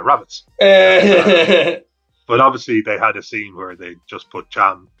rabbits. But obviously they had a scene where they just put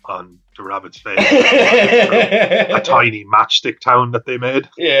jam on the rabbit's face. A tiny matchstick town that they made.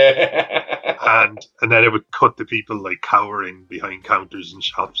 Yeah. And then it would cut to people cowering behind counters and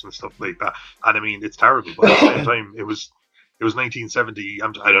shops and stuff like that. And I mean, it's terrible, but at the same time, it was 1970.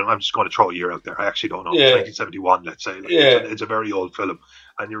 I'm just going to throw a year out there. I actually don't know. Yeah. It's 1971, let's say. It's a very old film.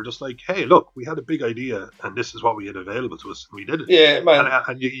 And you were just like, hey, look, we had a big idea, and this is what we had available to us, and we did it. Yeah, man.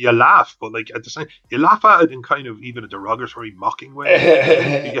 And you laugh, but at the same, you laugh at it in kind of even a derogatory, mocking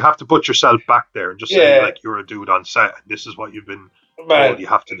way. You have to put yourself back there and just say, you're a dude on set, and this is what you've been Man, all you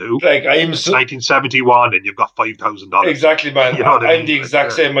have to do. Like It's 1971 and you've got $5,000. Exactly, man. You know what I I'm mean? the Like,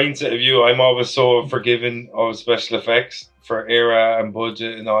 exact same mindset of you. I'm always so forgiving of special effects for era and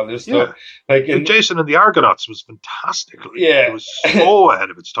budget and all this stuff. Like Jason and the Argonauts was fantastic. Like, Yeah. it was so ahead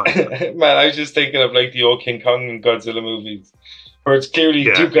of its time. Man, I was just thinking of like the old King Kong and Godzilla movies, where it's clearly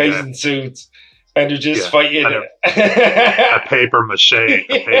two guys in suits and they're just fighting a paper mache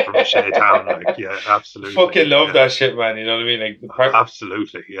town. Like, yeah, absolutely. Fucking love that shit, man. You know what I mean? Like,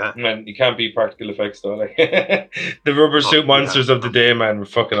 absolutely, yeah. Man, you can't beat practical effects though. Like the rubber suit monsters of the day, man, were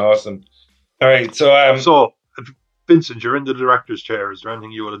fucking awesome. All right, so Vincent, you're in the director's chair. Is there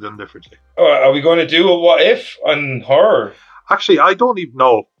anything you would have done differently? Are we going to do a what if on horror? Actually, I don't even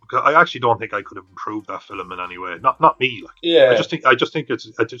know. I actually don't think I could have improved that film in any way. Not me. Like, yeah. I just think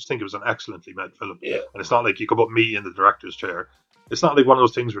it was an excellently made film. Yeah. And it's not like you could put me in the director's chair. It's not like one of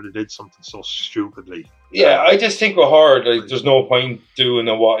those things where they did something so stupidly. Yeah, I just think with horror, like, there's no point doing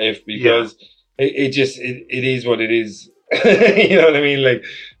a what if because it is what it is. You know what I mean?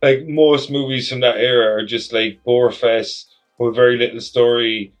 Like most movies from that era are just like bore fest with very little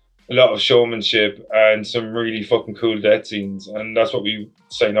story, a lot of showmanship, and some really fucking cool death scenes, and that's what we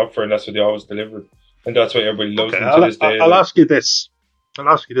sign up for, and that's what they always deliver, and that's why everybody loves them to this day. I'll ask you this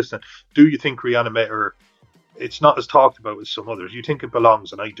then: do you think Re-Animator? It's not as talked about as some others. You think it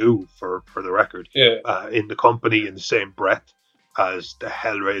belongs, and I do, for the record, in the company in the same breath as the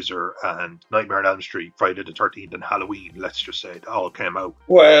Hellraiser and Nightmare on Elm Street, Friday the 13th, and Halloween. Let's just say it all came out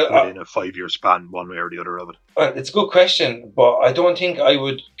within a 5-year span, one way or the other of it. It's a good question, but I don't think I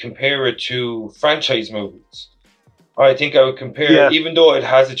would compare it to franchise movies. I think I would compare it, even though it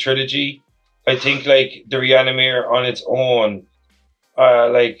has a trilogy. I think like the Re-Animator on its own,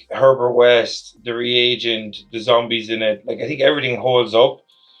 like Herbert West, the Reagent, the zombies in it, like I think everything holds up.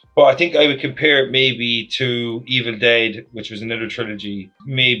 But I think I would compare it maybe to Evil Dead, which was another trilogy.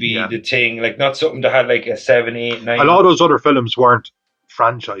 Maybe The Thing, like not something that had like a 7, 8, 9. A lot of those other films weren't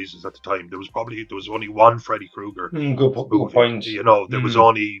franchises at the time. There was only one Freddy Krueger. Good point. You know, there was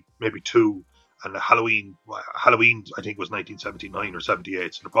only maybe two. And Halloween, I think was 1979 or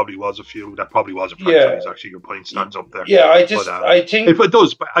 78. So there probably was a few. That probably was a franchise. Actually, your point stands up there. Yeah, I think it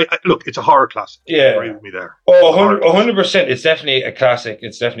does. But look, it's a horror classic. Yeah, you agree with me there. Oh, 100%. It's definitely a classic.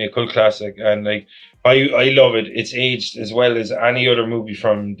 It's definitely a cult classic, and like I love it. It's aged as well as any other movie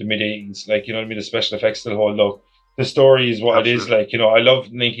from the mid 80s. Like, you know what I mean. The special effects still hold up. The story is what it is. Like, you know, I love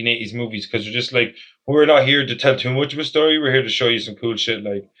 1980s movies because they're just like, we're not here to tell too much of a story. We're here to show you some cool shit.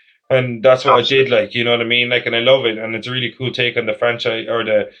 Like. And that's what I did, like, you know what I mean? Like, and I love it. And it's a really cool take on the franchise or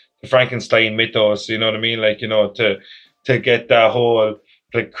the Frankenstein mythos, you know what I mean? Like, you know, to get that whole,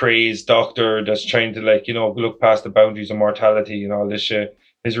 like, crazed doctor that's trying to, like, you know, look past the boundaries of mortality and all this shit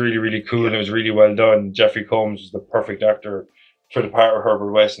is really, really cool. And it was really well done. Jeffrey Combs was the perfect actor for the part of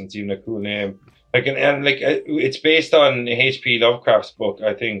Herbert West, and it's even a cool name. Like, and like, it's based on H.P. Lovecraft's book,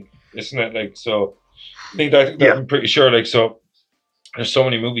 I think, isn't it? Like, so I think that I'm pretty sure, like, so. There's so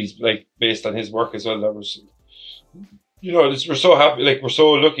many movies like based on his work as well that was, you know, we're so happy, like we're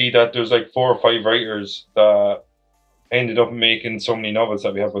so lucky that there's like 4 or 5 writers that ended up making so many novels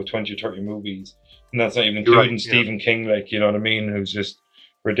that we have about 20 or 30 movies, and that's not even including Stephen King, like, you know what I mean, who's just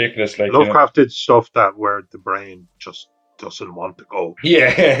ridiculous. Like Lovecraft did stuff that where the brain just doesn't want to go.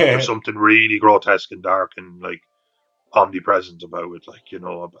 Yeah, there's something really grotesque and dark and like omnipresent about it, like, you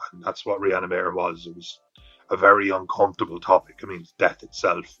know, and that's what Re-Animator was. It was a very uncomfortable topic. I mean, death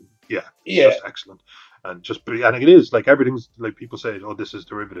itself. It's just excellent. And it is like everything's like people say, oh, this is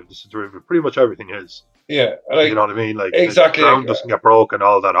derivative. Pretty much everything is. Yeah, like, you know what I mean. Like exactly, the ground doesn't get broken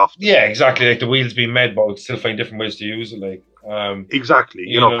all that often. Yeah, exactly. Like the wheel's being made, but we still find different ways to use it. Like exactly.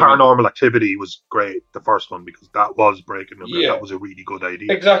 You know, Paranormal Activity was great, the first one, because that was breaking them. Yeah. That was a really good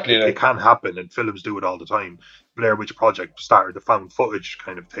idea. Exactly. It can happen, and films do it all the time. Blair Witch Project started the found footage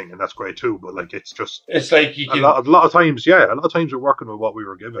kind of thing, and that's great too. But like, it's like you can, a lot of times we're working with what we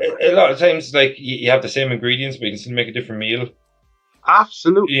were given. A lot of times, like you have the same ingredients, but you can still make a different meal.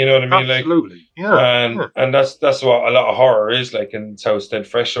 Absolutely. You know what I mean? Absolutely. Like, and that's what a lot of horror is like, and it's how it's stayed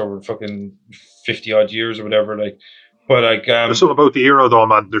fresh over fucking 50 odd years or whatever. Like, but like, there's something about the era though,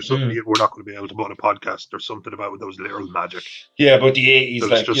 man. There's something we're not going to be able to put on a podcast. There's something about those literal magic. Yeah, but the 80s,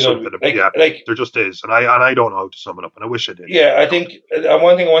 like, just, you know, like there just is, and I don't know how to sum it up, and I wish I did. Yeah, I think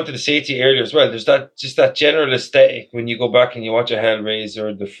one thing I wanted to say to you earlier as well. There's that general aesthetic when you go back and you watch a Hellraiser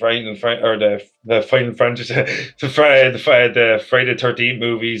or the the Final Fantasy, the Friday the 13th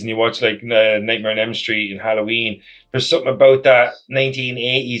movies, and you watch like Nightmare on Elm Street and Halloween. There's something about that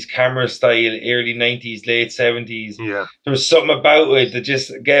 1980s camera style, early 90s, late 70s. Yeah. There was something about it that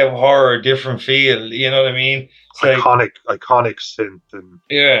just gave horror a different feel. You know what I mean? It's iconic synth and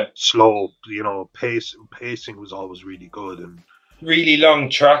yeah, slow. You know, pacing was always really good, and really long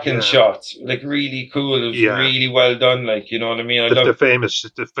tracking shots, like really cool. It was really well done. Like, you know what I mean?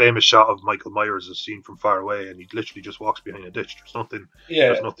 The famous shot of Michael Myers is seen from far away, and he literally just walks behind a ditch.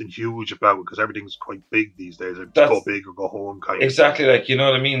 There's nothing huge about it because everything's quite big these days. Go big or go home kind exactly of. Like, you know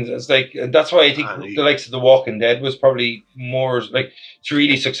what I mean? It's like, that's why I think the likes of The Walking Dead was probably more like, it's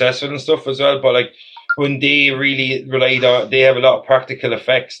really successful and stuff as well. But like, when they really relied on, they have a lot of practical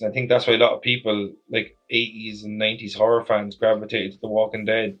effects, and I think that's why a lot of people, like 80s and 90s horror fans, gravitated to The Walking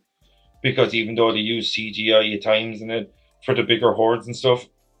Dead, because even though they use CGI at times in it for the bigger hordes and stuff,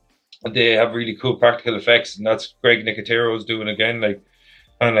 they have really cool practical effects, and that's Greg Nicotero's doing again. Like,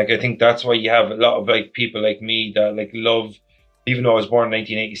 and like, I think that's why you have a lot of like people like me that like love, even though I was born in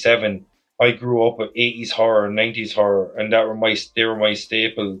 1987, I grew up with 80s horror and 90s horror, and they were my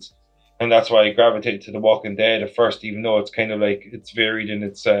staples. And that's why I gravitated to The Walking Dead at first, even though it's kind of like, it's varied and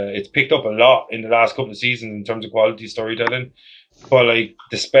it's picked up a lot in the last couple of seasons in terms of quality storytelling. But like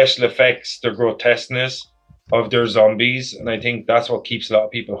the special effects, the grotesqueness of their zombies, and I think that's what keeps a lot of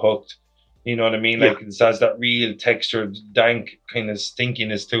people hooked. You know what I mean? Like, it has that real textured, dank kind of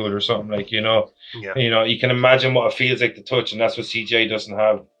stinkiness to it or something, like, you know. Yeah. You know, you can imagine what it feels like to touch, and that's what CGI doesn't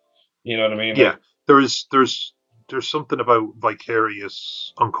have. You know what I mean? Yeah. Like, there's something about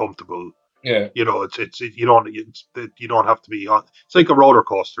vicarious uncomfortable. Yeah. You know, you don't have to be on. It's like a roller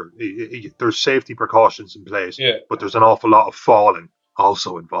coaster. There's safety precautions in place. Yeah. But there's an awful lot of falling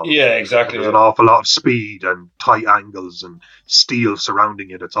also involved. Yeah, exactly. There's an awful lot of speed and tight angles and steel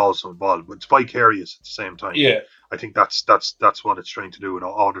surrounding it. It's also involved, but it's vicarious at the same time. Yeah. I think that's what it's trying to do with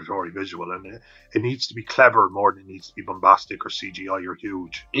auditory visual, and it needs to be clever more than it needs to be bombastic or CGI or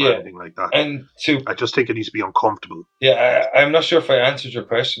huge or anything like that. And I just think it needs to be uncomfortable. Yeah, I'm not sure if I answered your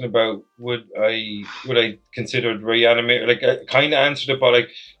question about would I consider Re-Animator. Like, I kind of answered it, but like,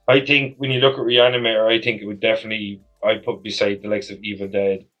 I think when you look at Re-Animator, I think it would definitely, I'd put beside the likes of Evil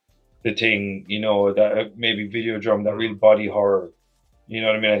Dead, The Thing, you know, that maybe Videodrome, that real body horror. You know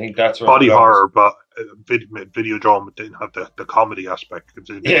what I mean? I think that's where body horror, but Videodrome didn't have the comedy aspect.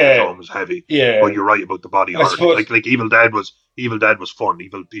 Videodrome was heavy. Yeah, but you're right about the body horror. Like Evil Dead was fun.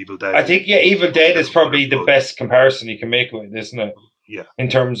 Evil Dead. I think Evil Dead is probably the best comparison you can make with it, isn't it? Yeah. In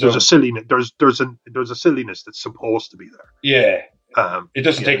terms of a silliness, there's a silliness that's supposed to be there. Yeah. It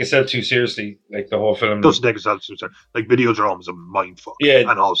doesn't take itself too seriously, like the whole film. It doesn't take itself too seriously. Like Videodrome is a mindfuck. Yeah.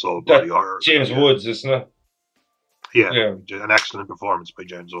 And also body horror. James Woods, isn't it? Yeah, an excellent performance by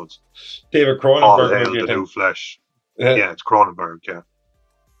James Woods. David Cronenberg. All hail the new flesh. Yeah, it's Cronenberg. Yeah.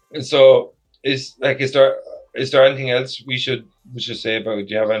 And so, is there anything else we should say about it?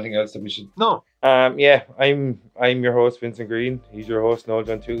 Do you have anything else that we should? No. Yeah, I'm your host, Vincent Green. He's your host,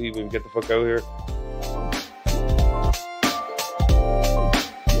 Noel-John Toohey. We'll get the fuck out of here.